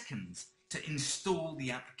seconds to install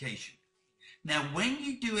the application. Now, when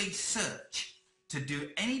you do a search to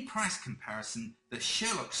do any price comparison, the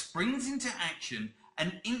Sherlock springs into action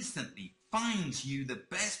and instantly finds you the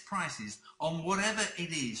best prices on whatever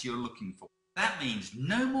it is you're looking for. That means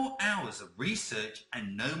no more hours of research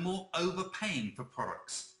and no more overpaying for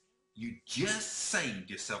products. You just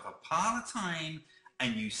saved yourself a pile of time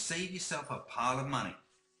and you save yourself a pile of money.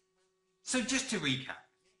 So just to recap,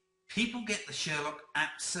 people get the Sherlock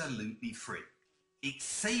absolutely free. It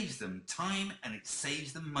saves them time and it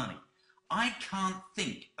saves them money. I can't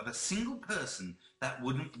think of a single person that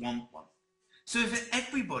wouldn't want one. So if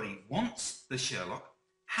everybody wants the Sherlock,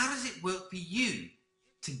 how does it work for you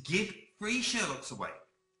to give free Sherlocks away?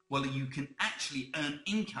 Well, you can actually earn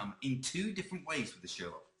income in 2 different ways with the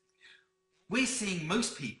Sherlock. We're seeing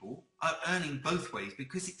most people are earning both ways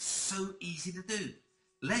because it's so easy to do.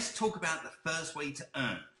 Let's talk about the first way to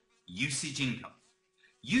earn, usage income.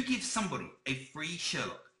 You give somebody a free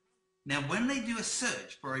Sherlock. Now, when they do a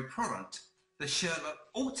search for a product, the Sherlock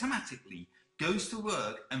automatically goes to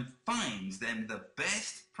work and finds them the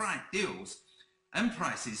best price deals and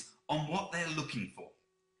prices on what they're looking for.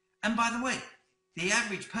 And by the way, the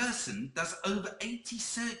average person does over 80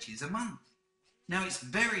 searches a month. Now, it's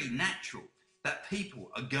very natural that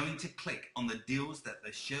people are going to click on the deals that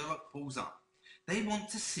the Sherlock pulls up. They want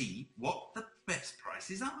to see what the best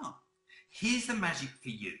prices are. Here's the magic for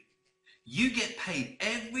you. You get paid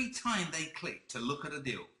every time they click to look at a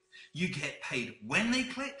deal. You get paid when they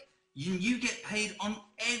click, and you get paid on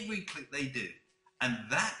every click they do. And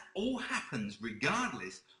that all happens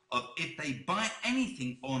regardless of if they buy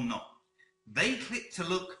anything or not. They click to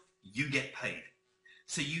look, you get paid.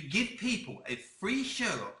 So you give people a free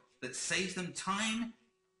Sherlock that saves them time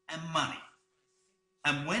and money.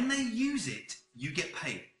 And when they use it, you get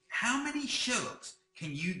paid. How many Sherlocks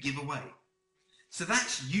can you give away? So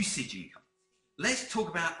that's usage income. let's talk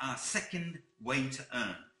about our second way to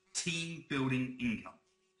earn team building income.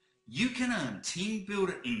 You can earn team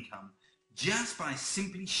builder income just by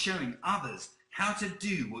simply showing others how to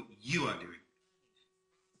do what you are doing.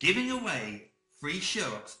 Giving away free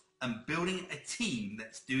Sherlocks and building a team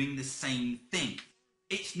that's doing the same thing.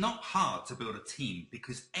 It's not hard to build a team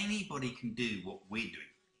because anybody can do what we're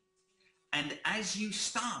doing. And as you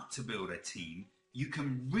start to build a team, you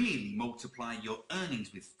can really multiply your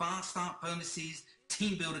earnings with fast start bonuses,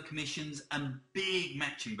 team builder commissions, and big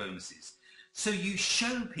matching bonuses. So you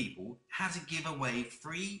show people how to give away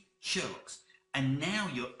free Sherlocks, and now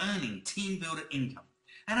you're earning team builder income.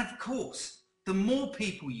 And of course, the more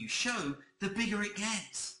people you show, the bigger it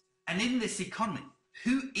gets. And in this economy,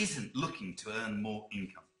 who isn't looking to earn more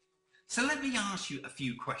income? So let me ask you a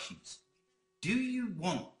few questions. Do you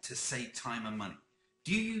want to save time and money?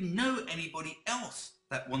 Do you know anybody else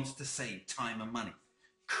that wants to save time and money?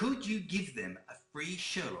 Could you give them a free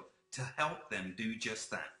Sherlock to help them do just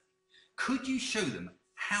that? Could you show them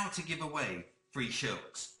how to give away free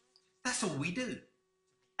Sherlocks? That's all we do.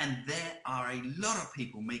 And there are a lot of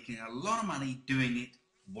people making a lot of money doing it.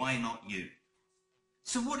 Why not you?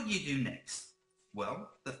 So what do you do next? Well,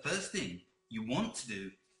 the first thing you want to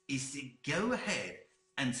do is to go ahead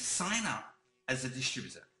and sign up as a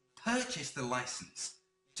distributor. Purchase the license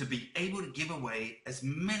to be able to give away as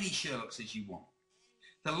many Sherlocks as you want.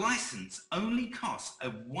 The license only costs a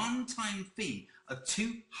one-time fee of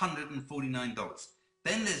 $249.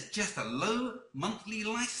 Then there's just a low monthly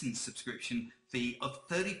license subscription fee of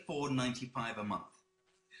 $34.95 a month.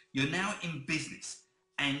 You're now in business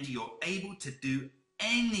and you're able to do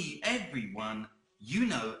everyone you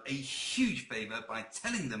know a huge favor by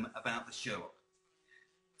telling them about the Sherlock.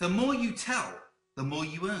 The more you tell, the more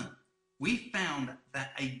you earn. We found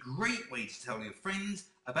that a great way to tell your friends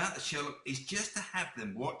about the Sherlock is just to have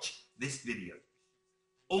them watch this video.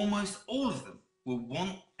 Almost all of them will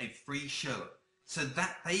want a free Sherlock so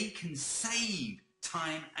that they can save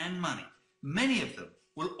time and money. Many of them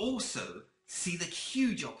will also see the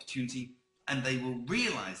huge opportunity and they will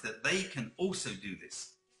realize that they can also do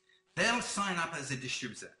this. They'll sign up as a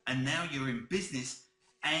distributor and now you're in business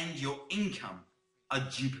and your income are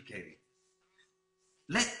duplicated.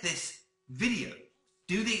 Let this video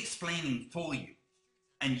do the explaining for you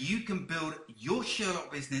and you can build your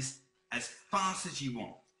Sherlock business as fast as you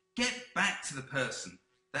want. Get back to the person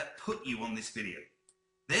that put you on this video.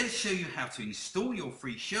 They'll show you how to install your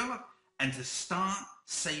free Sherlock and to start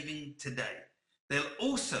saving today. They'll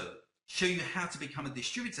also show you how to become a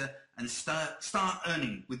distributor and start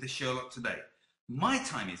earning with the Sherlock today. My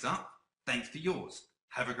time is up. Thanks for yours.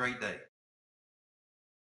 Have a great day.